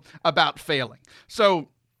also about failing. So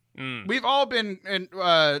we've all been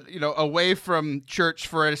away from church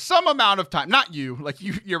for some amount of time. Not you, like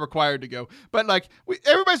you're required to go, but like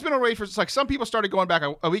everybody's been away for. It's like some people started going back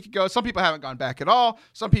a week ago. Some people haven't gone back at all.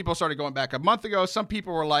 Some people started going back a month ago. Some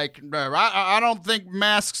people were like, I don't think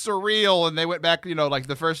masks are real, and they went back, like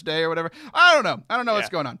the first day or whatever. I don't know what's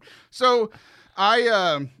going on. So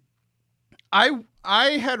I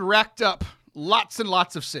had racked up lots and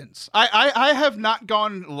lots of sins. I have not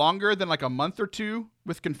gone longer than like a month or two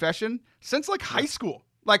with confession since like high school.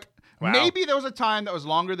 Like maybe there was a time that was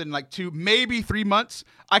longer than like 2, maybe 3 months.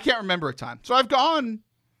 I can't remember a time. So I've gone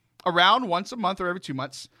around once a month or every 2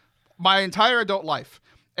 months my entire adult life.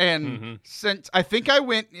 And since I think I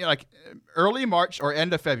went like early March or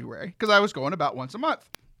end of February because I was going about once a month.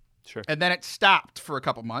 Sure. And then it stopped for a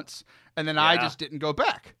couple months and then I just didn't go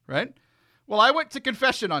back. Right. Well, I went to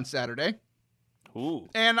confession on Saturday. Ooh.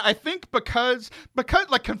 And I think because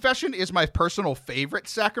like confession is my personal favorite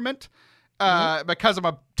sacrament, because I'm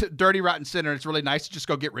a dirty, rotten sinner, it's really nice to just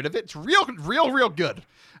go get rid of it. It's real good.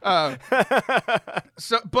 But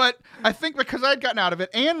I think because I'd gotten out of it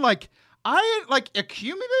and like I like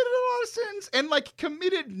accumulated a lot of sins and like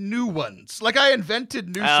committed new ones. Like I invented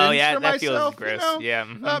new sins for that myself. Feels gross.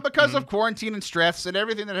 Yeah. Because of quarantine and stress and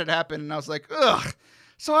everything that had happened. And I was like, ugh.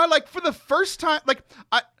 So I like for the first time, like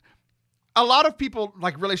a lot of people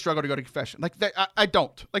like really struggle to go to confession. Like I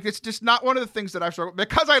don't. Like it's just not one of the things that I've struggled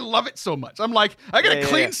because I love it so much. I'm like, I got a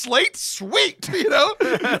clean slate, sweet. You know,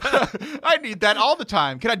 I need that all the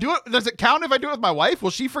time. Can I do it? Does it count if I do it with my wife?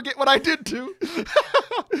 Will she forget what I did too?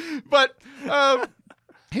 But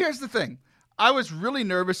here's the thing: I was really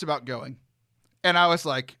nervous about going, and I was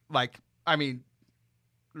like, I mean,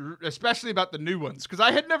 especially about the new ones because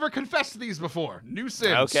I had never confessed these before, new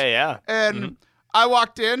sins. Okay, yeah. And I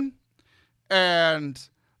walked in. And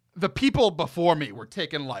the people before me were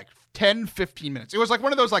taking like 10, 15 minutes. It was like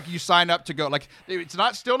one of those, like you sign up to go. Like it's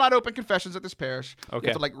still not open confessions at this parish. Okay. You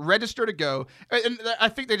have to like register to go. And I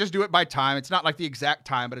think they just do it by time. It's not like the exact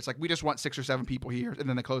time, but it's like we just want 6 or 7 people here, and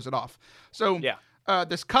then they close it off. So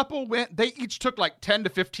this couple went. They each took like 10 to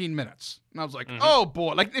 15 minutes, and I was like, oh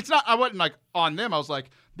boy, like it's not. I wasn't like on them. I was like,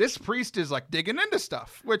 this priest is like digging into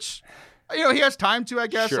stuff, which he has time to, I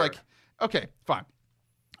guess. Sure. Like, okay, fine.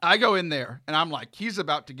 I go in there and I'm like, he's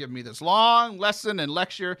about to give me this long lesson and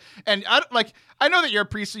lecture. And I know that you're a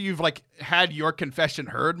priest, so you've like had your confession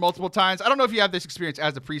heard multiple times. I don't know if you have this experience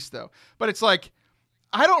as a priest though, but it's like,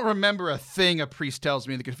 I don't remember a thing a priest tells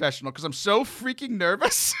me in the confessional because I'm so freaking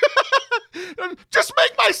nervous. Just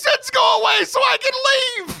make my sins go away so I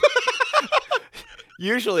can leave.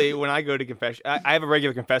 Usually when I go to confession, I have a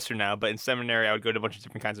regular confessor now, but in seminary I would go to a bunch of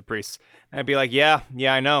different kinds of priests. And I'd be like, yeah,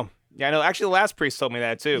 I know. Yeah, I know. Actually, the last priest told me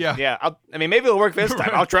that too. Yeah. I mean, maybe it'll work this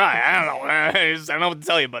time. I'll try. I don't know. I don't know what to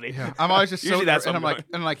tell you, buddy. Yeah. I'm always just Usually that's and I'm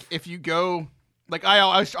like, if you go, like I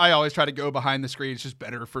always try to go behind the screen. It's just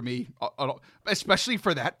better for me, especially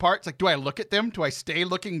for that part. It's like, do I look at them? Do I stay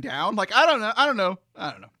looking down? Like, I don't know.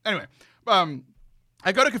 Anyway,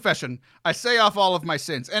 I go to confession. I say off all of my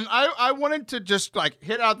sins, and I wanted to just like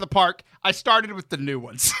hit out the park. I started with the new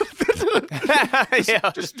ones.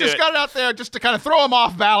 just got it out there just to kind of throw them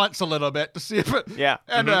off balance a little bit to see if it. Yeah.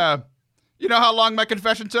 And you know how long my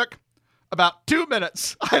confession took? About 2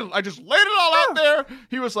 minutes. I just laid it all out there.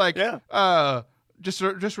 He was like,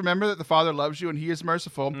 just remember that the Father loves you and He is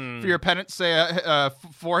merciful. For your penance, say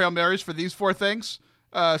 4 Hail Marys for these 4 things.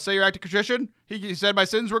 Say your act of contrition. He said my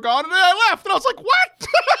sins were gone, and then I left. And I was like, what?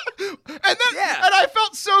 and I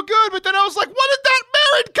felt so good, but then I was like, what did that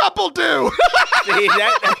married couple do? See,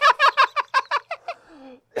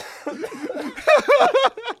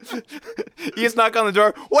 you just knock on the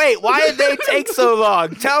door. Wait, why did they take so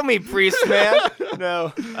long? Tell me, priest man.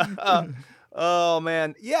 No. Oh,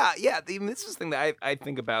 man. Yeah. This is the thing that I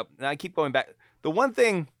think about, and I keep going back. The one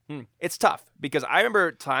thing, it's tough, because I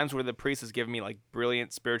remember times where the priest has given me, like,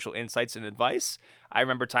 brilliant spiritual insights and advice. I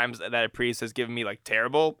remember times that a priest has given me, like,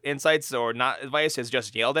 terrible insights or not advice, has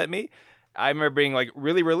just yelled at me. I remember being, like,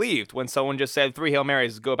 really relieved when someone just said 3 Hail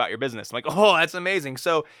Marys, go about your business. I'm like, oh, that's amazing.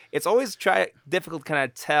 So it's always difficult to kind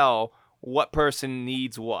of tell what person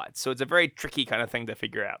needs what. So it's a very tricky kind of thing to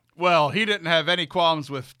figure out. Well, he didn't have any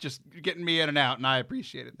qualms with just getting me in and out, and I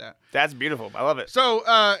appreciated that. That's beautiful. I love it. So,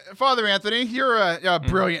 Father Anthony, you're a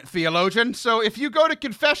brilliant theologian. So if you go to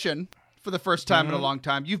confession for the first time in a long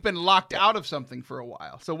time, you've been locked out of something for a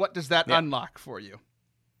while. So what does that unlock for you?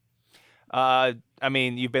 I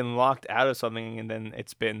mean, you've been locked out of something, and then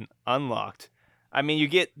it's been unlocked. I mean, you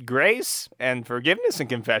get grace and forgiveness in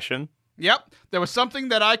confession. Yep. There was something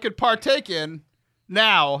that I could partake in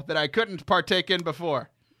now that I couldn't partake in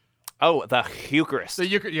before. Oh, the Eucharist.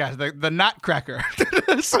 The nutcracker.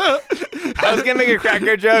 I was going to make a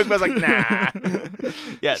cracker joke, but I was like, nah.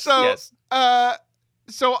 Yes. So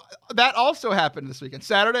that also happened this weekend.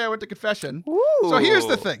 Saturday, I went to confession. Ooh. So here's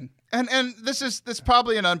the thing. And this is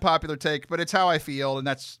probably an unpopular take, but it's how I feel, and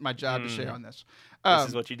that's my job to share on this. This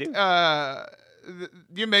is what you do.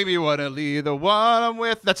 You make me want to leave the one I'm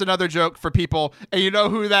with. That's another joke for people. And you know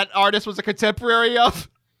who that artist was a contemporary of?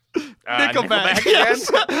 Nickelback. Yes.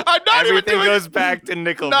 Everything goes back to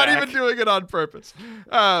Nickelback. Not even doing it on purpose.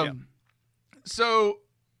 So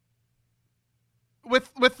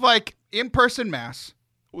with like in-person mass,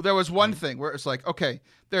 there was one thing where it's like, okay,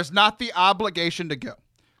 there's not the obligation to go.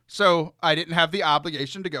 So I didn't have the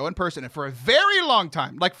obligation to go in person. And for a very long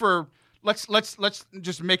time, like for let's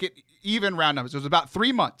just make it even round numbers. It was about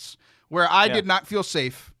 3 months where I did not feel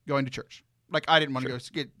safe going to church. Like I didn't want to go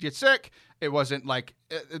get sick. It wasn't like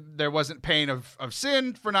there wasn't pain of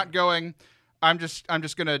sin for not going. I'm just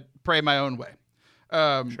gonna pray my own way.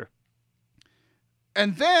 Sure.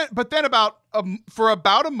 And then, for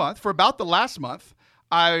about the last month,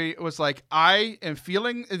 I was like, I am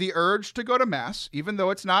feeling the urge to go to mass, even though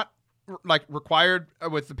it's not like required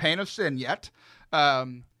with the pain of sin yet.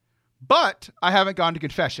 But I haven't gone to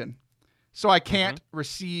confession, so I can't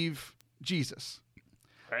receive Jesus.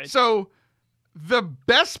 Right. So The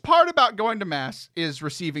best part about going to Mass is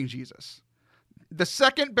receiving Jesus. The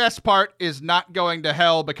second best part is not going to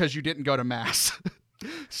hell because you didn't go to Mass.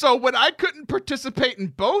 So when I couldn't participate in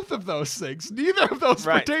both of those things, neither of those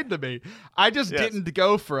pertained to me. I just didn't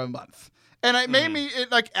go for a month. And it made me,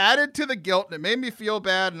 it like added to the guilt, and it made me feel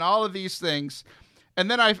bad and all of these things. And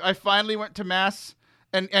then I finally went to Mass,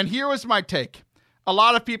 and here was my take. A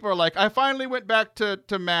lot of people are like, I finally went back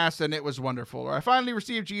to Mass and it was wonderful. Or I finally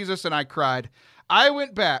received Jesus and I cried. I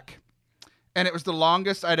went back and it was the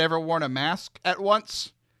longest I'd ever worn a mask at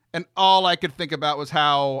once. And all I could think about was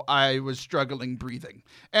how I was struggling breathing.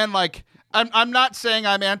 And like, I'm not saying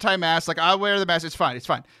I'm anti-mask. Like, I wear the mask. It's fine.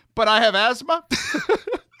 But I have asthma.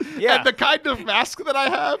 Yeah. And the kind of mask that I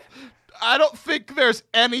have, I don't think there's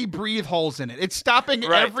any breathe holes in it. It's stopping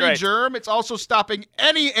every germ. It's also stopping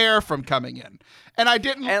any air from coming in. And I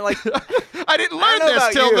didn't I didn't learn this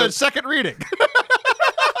till the second reading.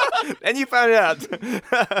 And you found out.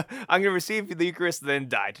 I'm going to receive the Eucharist, then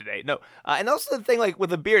die today. No. And also the thing, like,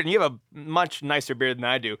 with a beard, and you have a much nicer beard than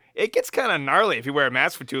I do, it gets kind of gnarly if you wear a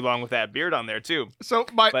mask for too long with that beard on there, too. So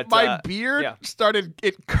my beard started,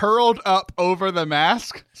 it curled up over the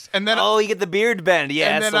mask. And then you get the beard bend.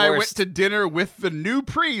 Yeah, and then I went to dinner with the new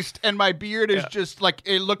priest, and my beard is just like,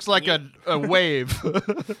 it looks like a wave.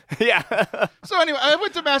 Yeah. So anyway, I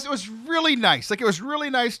went to Mass. It was really nice. Like, it was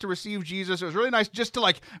really nice to receive Jesus. It was really nice just to,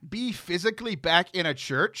 like, be physically back in a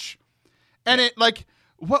church. And it, like,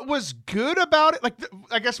 what was good about it, like,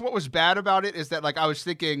 I guess what was bad about it is that, like, I was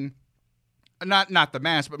thinking, not the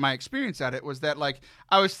Mass, but my experience at it was that, like,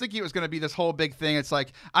 I was thinking it was going to be this whole big thing. It's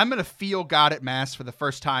like, I'm going to feel God at Mass for the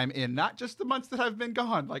first time in not just the months that I've been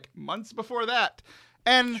gone, like, months before that.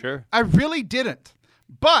 And I really didn't.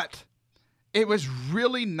 But it was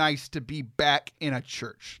really nice to be back in a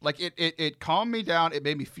church. Like, it calmed me down. It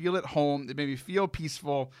made me feel at home. It made me feel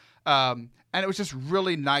peaceful. And it was just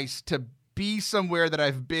really nice to be somewhere that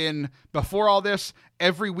I've been before all this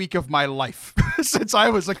every week of my life since I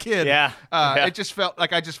was a kid. It just felt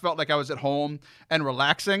like I was at home and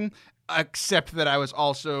relaxing, except that I was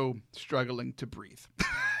also struggling to breathe.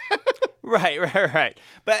 Right.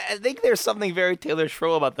 But I think there's something very Taylor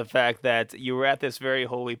Schroll about the fact that you were at this very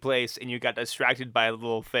holy place and you got distracted by a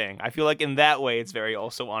little thing. I feel like in that way, it's very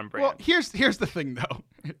also on brand. Well, here's the thing,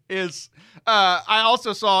 though, is I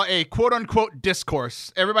also saw a quote-unquote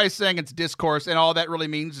discourse. Everybody's saying it's discourse, and all that really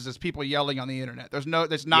means is it's people yelling on the internet. There's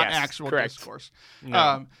not actual discourse.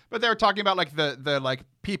 No. But they were talking about, like, the like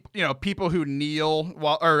people who kneel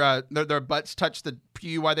while their butts touch the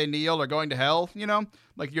pew while they kneel are going to hell.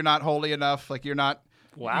 Like, you're not holy enough. Like, you're not.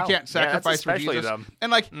 Wow. You can't sacrifice for Jesus. Dumb.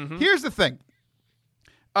 And, like, here's the thing.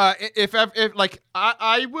 If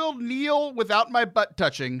I will kneel without my butt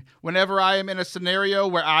touching whenever I am in a scenario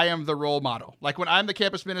where I am the role model. Like, when I'm the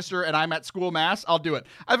campus minister and I'm at school Mass, I'll do it.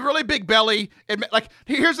 I have a really big belly.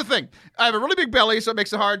 Here's the thing. I have a really big belly, so it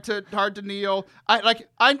makes it hard to kneel.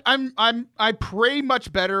 I pray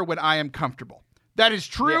much better when I am comfortable. That is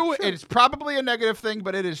true. Yeah, sure. It is probably a negative thing,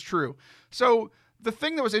 but it is true. So the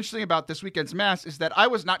thing that was interesting about this weekend's Mass is that I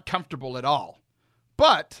was not comfortable at all.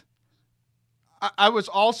 But I was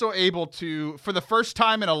also able to, for the first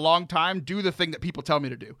time in a long time, do the thing that people tell me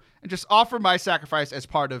to do and just offer my sacrifice as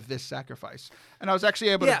part of this sacrifice. And I was actually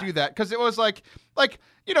able to do that because it was like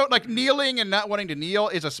kneeling and not wanting to kneel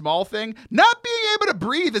is a small thing. Not being able to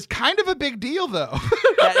breathe is kind of a big deal, though.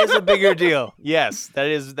 That is a bigger deal. Yes, that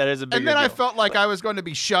is a bigger deal. And then I felt like I was going to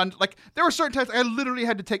be shunned. Like, there were certain times I literally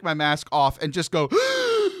had to take my mask off and just go,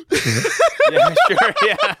 yeah, sure,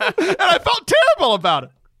 yeah. And I felt terrible about it.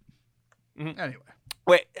 Anyway.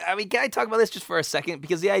 Wait, I mean, can I talk about this just for a second?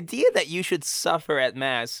 Because the idea that you should suffer at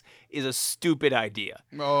Mass is a stupid idea.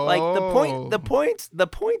 Oh. Like, the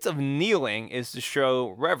point of kneeling is to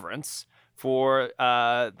show reverence for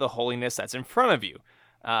the holiness that's in front of you,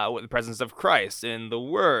 with the presence of Christ in the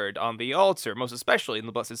Word on the altar, most especially in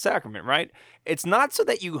the Blessed Sacrament, right? It's not so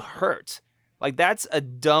that you hurt. Like, that's a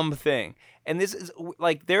dumb thing. And this is,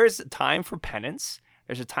 like, there is time for penance.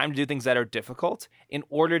 There's a time to do things that are difficult in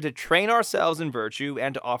order to train ourselves in virtue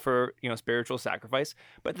and to offer, spiritual sacrifice.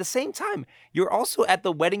 But at the same time, you're also at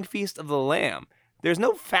the wedding feast of the Lamb. There's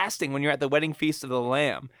no fasting when you're at the wedding feast of the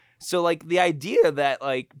Lamb. So, like, the idea that,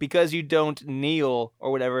 like, because you don't kneel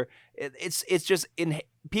or whatever, it's just a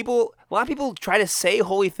lot of people try to say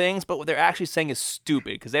holy things, but what they're actually saying is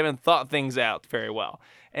stupid because they haven't thought things out very well.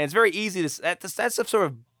 And it's very easy that stuff sort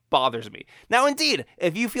of bothers me. Now, indeed,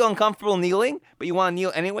 if you feel uncomfortable kneeling, but you want to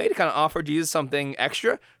kneel anyway to kind of offer Jesus something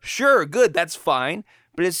extra, sure, good, that's fine.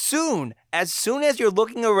 But as soon as you're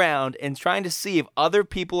looking around and trying to see if other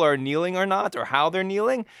people are kneeling or not, or how they're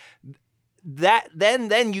kneeling,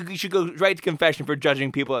 then you should go right to confession for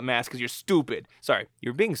judging people at mass because you're stupid. Sorry,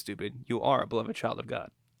 you're being stupid. You are a beloved child of God.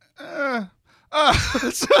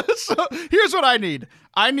 So here's what I need.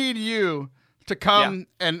 I need you to come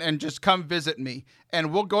and just come visit me,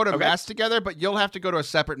 and we'll go to mass together, but you'll have to go to a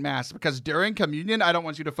separate mass because during communion, I don't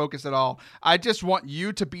want you to focus at all. I just want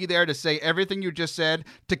you to be there to say everything you just said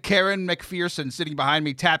to Karen McPherson sitting behind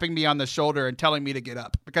me, tapping me on the shoulder and telling me to get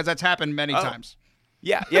up because that's happened many times.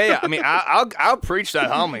 Yeah. I mean, I'll preach that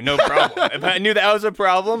homily, no problem. If I knew that was a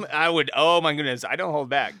problem, I would. Oh my goodness, I don't hold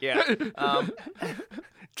back. Yeah.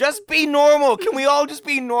 Just be normal. Can we all just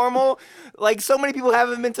be normal? Like, so many people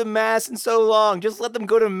haven't been to mass in so long. Just let them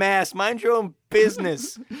go to mass. Mind your own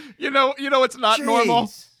business. You know it's not normal?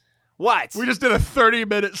 What? We just did a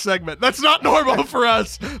 30-minute segment. That's not normal for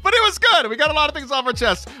us, but it was good. We got a lot of things off our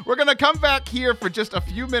chest. We're going to come back here for just a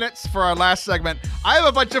few minutes for our last segment. I have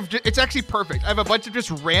a bunch of, it's actually perfect. I have a bunch of just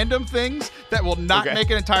random things that will not make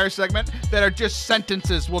an entire segment that are just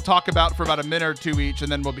sentences we'll talk about for about a minute or two each,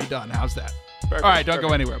 and then we'll be done. How's that? Perfect. All right, don't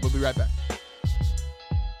go anywhere. We'll be right back.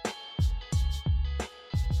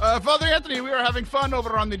 Father Anthony, we are having fun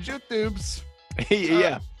over on the YouTubes.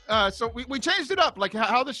 Yeah. So we changed it up. Like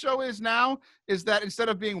how the show is now is that instead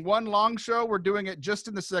of being one long show, we're doing it just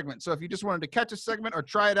in the segment. So if you just wanted to catch a segment or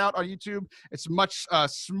try it out on YouTube, it's much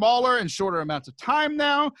smaller and shorter amounts of time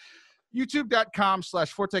now.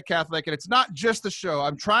 YouTube.com/Forte Catholic. And it's not just the show.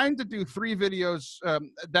 I'm trying to do 3 videos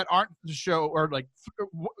that aren't the show or like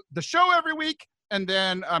the show every week. And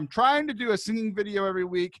then I'm trying to do a singing video every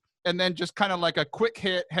week. And then just kind of like a quick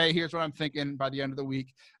hit, hey, here's what I'm thinking by the end of the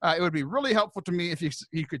week. It would be really helpful to me if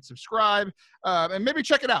you could subscribe and maybe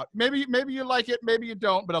check it out. Maybe you like it, maybe you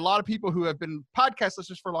don't. But a lot of people who have been podcast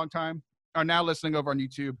listeners for a long time are now listening over on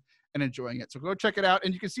YouTube and enjoying it. So go check it out,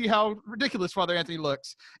 and you can see how ridiculous Father Anthony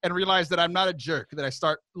looks and realize that I'm not a jerk, that I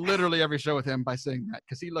start literally every show with him by saying that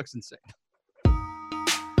because he looks insane.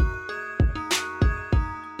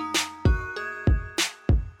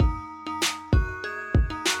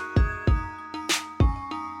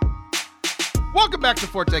 Welcome back to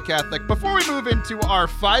Forte Catholic. Before we move into our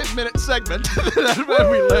 5-minute segment that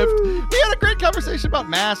we left, we had a great conversation about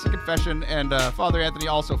Mass and confession, and Father Anthony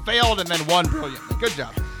also failed and then won brilliantly. Good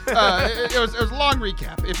job. It was a long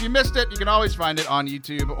recap. If you missed it, you can always find it on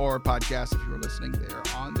YouTube or podcast if you were listening there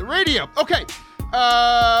on the radio. Okay.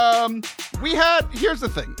 Here's the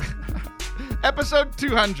thing. Episode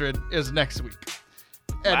 200 is next week.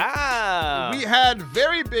 And wow. We had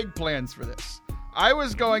very big plans for this. I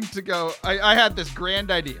was going to go, I had this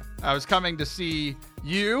grand idea. I was coming to see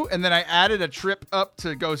you, and then I added a trip up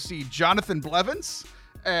to go see Jonathan Blevins.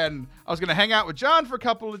 And I was going to hang out with John for a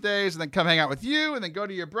couple of days and then come hang out with you and then go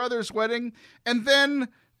to your brother's wedding. And then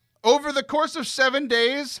over the course of 7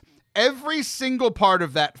 days, every single part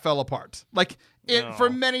of that fell apart. For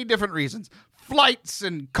many different reasons. Flights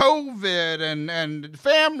and COVID and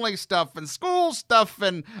family stuff and school stuff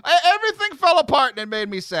and everything fell apart and it made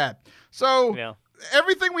me sad. So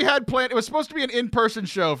everything we had planned, it was supposed to be an in-person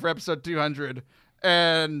show for episode 200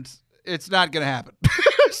 and it's not going to happen.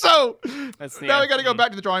 So now we got to go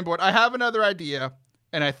back to the drawing board. I have another idea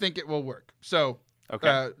and I think it will work. So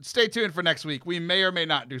stay tuned for next week. We may or may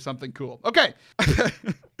not do something cool. Okay.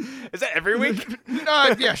 Is that every week?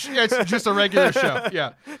 Yeah, it's just a regular show.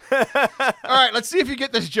 Yeah. All right, let's see if you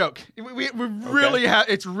get this joke. We really have.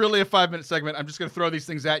 It's really a 5-minute segment. I'm just going to throw these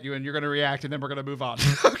things at you, and you're going to react, and then we're going to move on.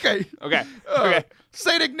 Okay. Okay.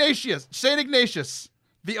 Saint Ignatius,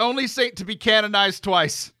 the only saint to be canonized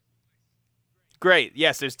twice. Great.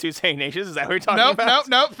 Yes, there's 2 Saint Ignatius. Is that what we're talking about?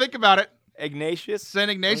 No. Think about it. Ignatius. Saint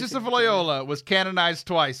Ignatius of Loyola was canonized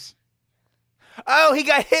twice. Oh, he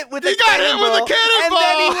got hit with a cannonball. And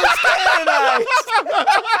then he was canonized.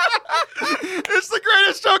 It's the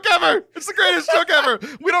greatest joke ever.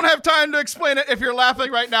 We don't have time to explain it. If you're laughing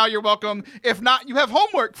right now, you're welcome. If not, you have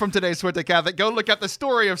homework from today's Forte Catholic. Go look at the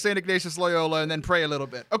story of St. Ignatius Loyola and then pray a little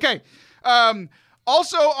bit. Okay.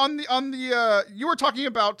 Also, on the you were talking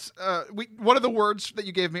about one of the words that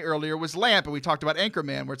you gave me earlier was lamp, and we talked about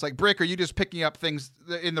Anchorman, where it's like, Brick, are you just picking up things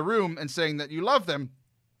in the room and saying that you love them?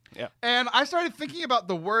 Yeah. And I started thinking about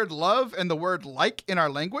the word love and the word like in our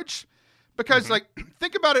language, because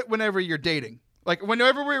think about it whenever you're dating. Like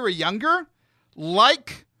whenever we were younger,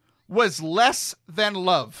 like was less than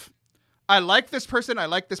love. I like this person. I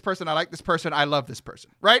like this person. I like this person. I love this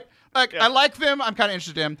person. Right? I like them. I'm kind of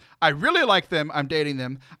interested in them. I really like them. I'm dating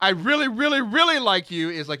them. I really, really, really like you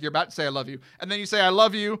is like you're about to say I love you. And then you say I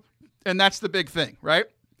love you. And that's the big thing. Right?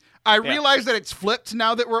 I realize that it's flipped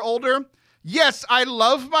now that we're older. Yes, I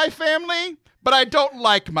love my family, but I don't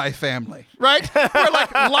like my family, right? Where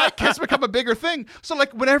like has become a bigger thing. So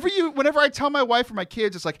like whenever I tell my wife or my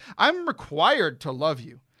kids, it's like, I'm required to love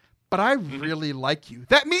you, but I really like you.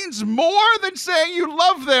 That means more than saying you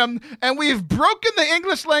love them, and we've broken the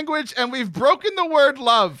English language and we've broken the word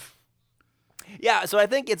love. Yeah, so I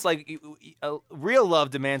think it's like real love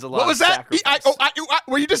demands a lot What was of that? sacrifice.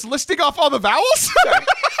 Were you just listing off all the vowels?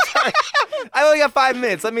 Sorry. I only got 5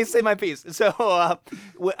 minutes. Let me say my piece. So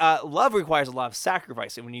love requires a lot of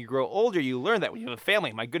sacrifice. And when you grow older, you learn that. When you have a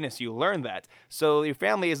family, my goodness, you learn that. So your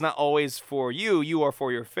family is not always for you. You are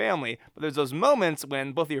for your family. But there's those moments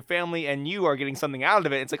when both your family and you are getting something out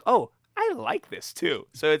of it. It's like, oh, I like this too.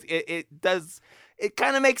 So it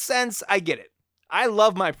kind of makes sense. I get it. I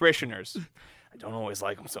love my parishioners. I don't always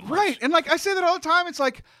like them so much. Right. And like I say that all the time. It's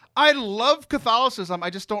like, I love Catholicism. I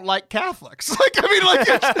just don't like Catholics. Like, I mean, like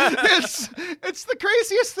it's the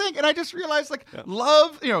craziest thing. And I just realized like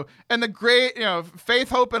love, and the great, faith,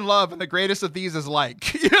 hope, and love. And the greatest of these is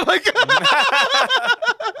like,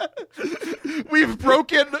 we've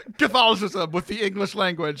broken Catholicism with the English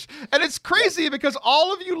language. And it's crazy because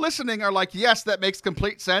all of you listening are like, yes, that makes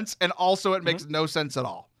complete sense. And also it makes no sense at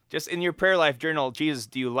all. Just in your prayer life journal, Jesus,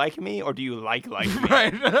 do you like me or do you like me?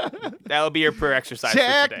 Right. That'll be your prayer exercise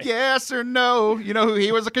Check for today. yes or no. You know who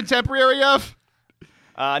he was a contemporary of?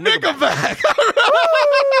 Nickelback.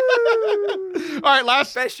 All right,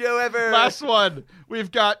 best show ever. Last one.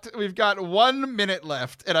 We've got 1 minute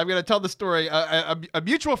left, and I'm going to tell the story. A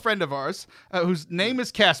mutual friend of ours, whose name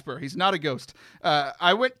is Casper. He's not a ghost.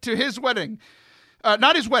 I went to his wedding.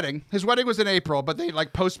 Not his wedding. His wedding was in April, but they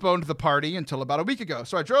like postponed the party until about a week ago.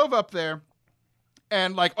 So I drove up there,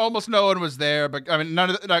 and like almost no one was there. But I mean,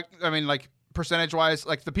 like percentage-wise,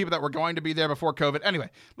 like the people that were going to be there before COVID.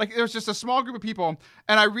 Anyway, like there was just a small group of people,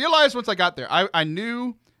 and I realized once I got there, I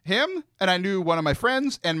knew him, and I knew one of my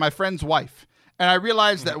friends and my friend's wife, and I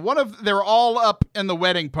realized that they were all up in the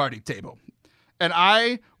wedding party table. And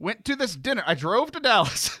I went to this dinner. I drove to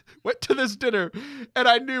Dallas, went to this dinner, and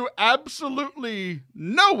I knew absolutely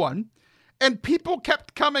no one. And people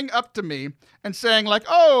kept coming up to me and saying like,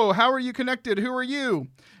 oh, how are you connected? Who are you?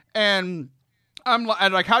 And I'm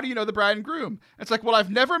like, how do you know the bride and groom? It's like, well, I've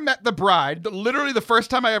never met the bride. Literally the first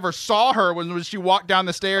time I ever saw her was when she walked down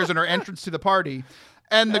the stairs in her entrance to the party.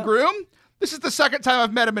 And the groom? This is the second time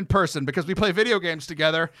I've met him in person because we play video games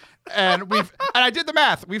together, and I did the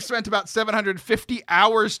math. We've spent about 750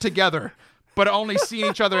 hours together, but only seen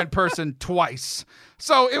each other in person twice.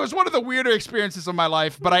 So it was one of the weirder experiences of my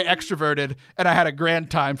life, but I extroverted, and I had a grand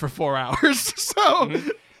time for 4 hours. So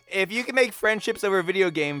if you can make friendships over video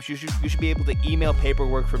games, you should be able to email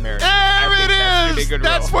paperwork for marriage. There it is.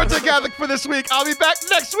 That's Sports and Catholic for this week. I'll be back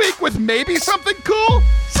next week with maybe something cool.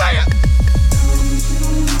 See ya.